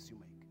choice you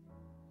make.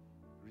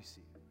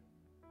 Receive.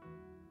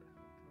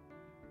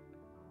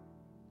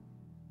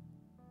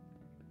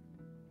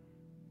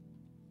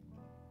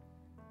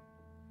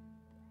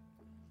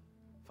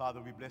 Father,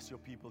 we bless your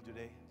people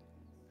today.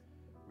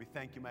 We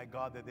thank you, my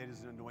God, that there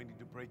is an anointing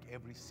to break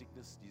every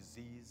sickness,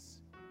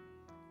 disease,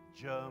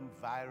 germ,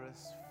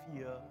 virus,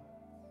 fear.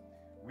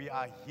 We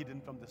are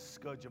hidden from the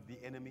scourge of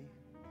the enemy.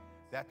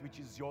 That which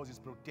is yours is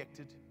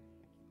protected.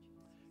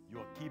 You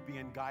are keeping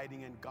and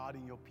guiding and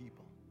guarding your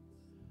people.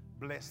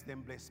 Bless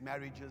them, bless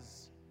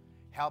marriages.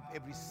 Help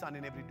every son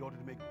and every daughter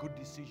to make good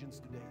decisions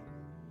today.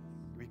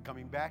 We're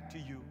coming back to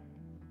you,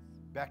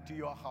 back to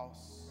your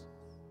house,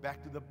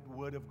 back to the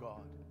Word of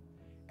God.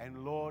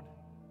 And Lord,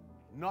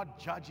 not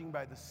judging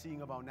by the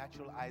seeing of our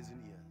natural eyes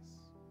and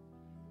ears,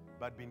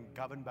 but being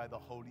governed by the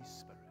Holy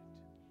Spirit.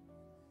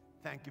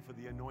 Thank you for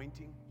the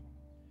anointing.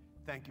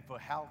 Thank you for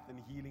health and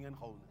healing and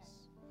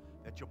wholeness,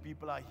 that your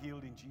people are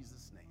healed in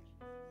Jesus'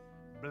 name.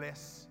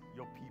 Bless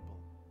your people,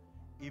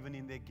 even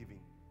in their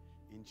giving,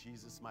 in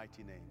Jesus'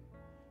 mighty name.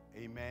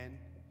 Amen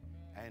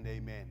and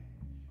amen.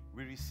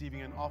 We're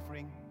receiving an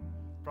offering.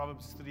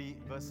 Proverbs 3,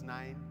 verse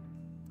 9.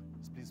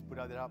 Please put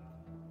that up.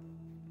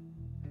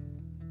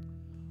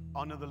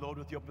 Honor the Lord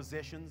with your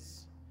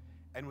possessions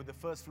and with the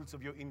first fruits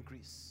of your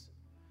increase,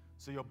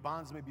 so your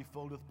barns may be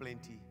filled with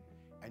plenty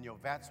and your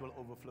vats will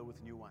overflow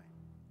with new wine.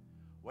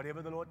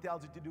 Whatever the Lord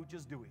tells you to do,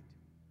 just do it.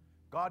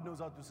 God knows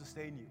how to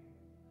sustain you.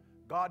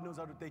 God knows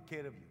how to take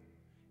care of you.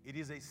 It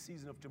is a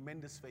season of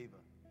tremendous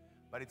favor,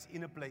 but it's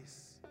in a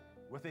place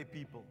with a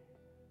people,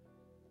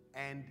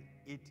 and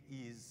it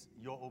is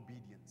your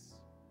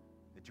obedience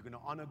that you're going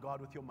to honor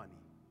God with your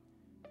money,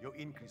 your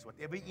increase.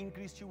 Whatever He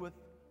increased you with,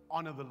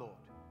 honor the Lord.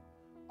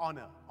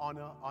 Honor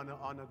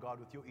God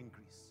with your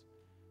increase,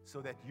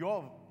 so that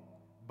your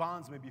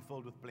barns may be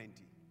filled with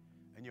plenty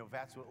and your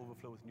vats will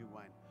overflow with new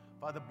wine.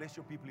 Father, bless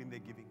your people in their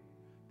giving.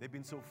 They've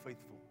been so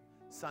faithful.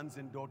 Sons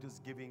and daughters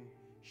giving,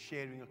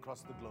 sharing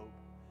across the globe,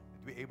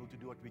 that we're able to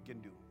do what we can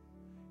do.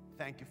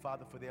 Thank you,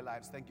 Father, for their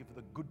lives. Thank you for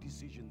the good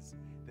decisions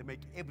they make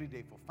every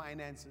day for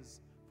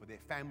finances, for their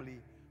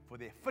family, for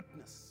their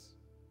fitness,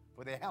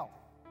 for their health,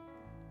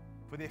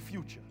 for their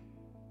future.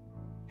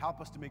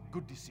 Help us to make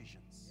good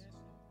decisions.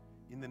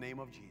 In the name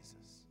of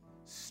Jesus.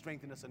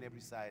 Strengthen us on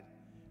every side.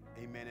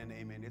 Amen and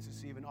amen. Let's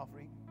receive an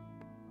offering.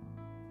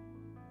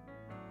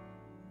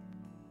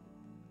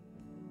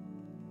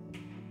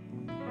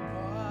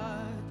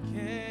 What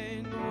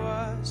can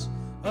wash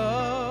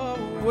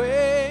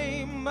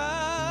away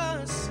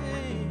my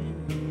sin?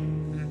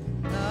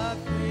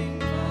 Nothing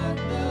but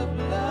the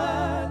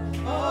blood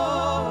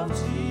of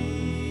Jesus.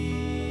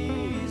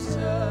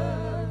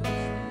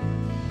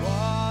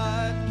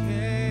 What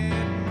can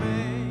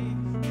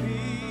make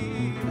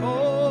me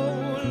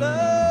whole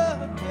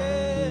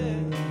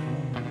again?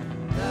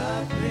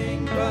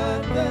 Nothing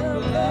but the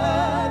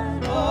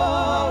blood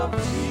of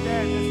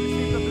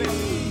Receive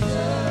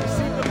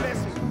the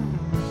blessing.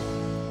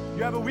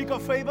 You have a week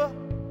of favor.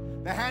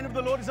 The hand of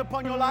the Lord is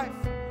upon your life.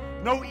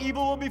 No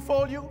evil will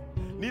befall you.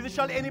 Neither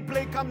shall any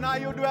plague come nigh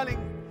your dwelling.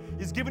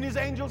 He's given his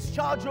angels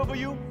charge over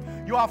you.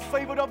 You are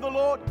favored of the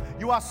Lord.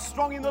 You are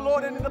strong in the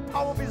Lord and in the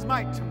power of his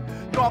might.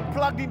 You are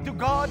plugged into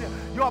God.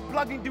 You are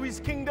plugged into his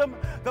kingdom.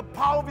 The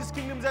power of his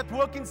kingdom is at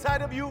work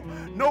inside of you.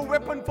 No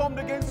weapon formed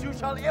against you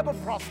shall ever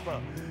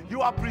prosper.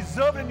 You are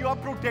preserved and you are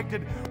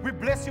protected. We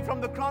bless you from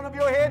the crown of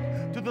your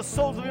head to the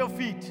soles of your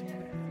feet.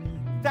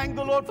 Thank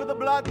the Lord for the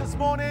blood this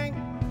morning.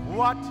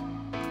 What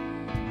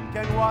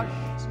can wash?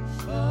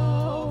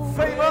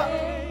 Favor.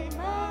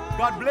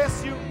 God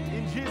bless you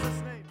in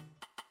Jesus' name.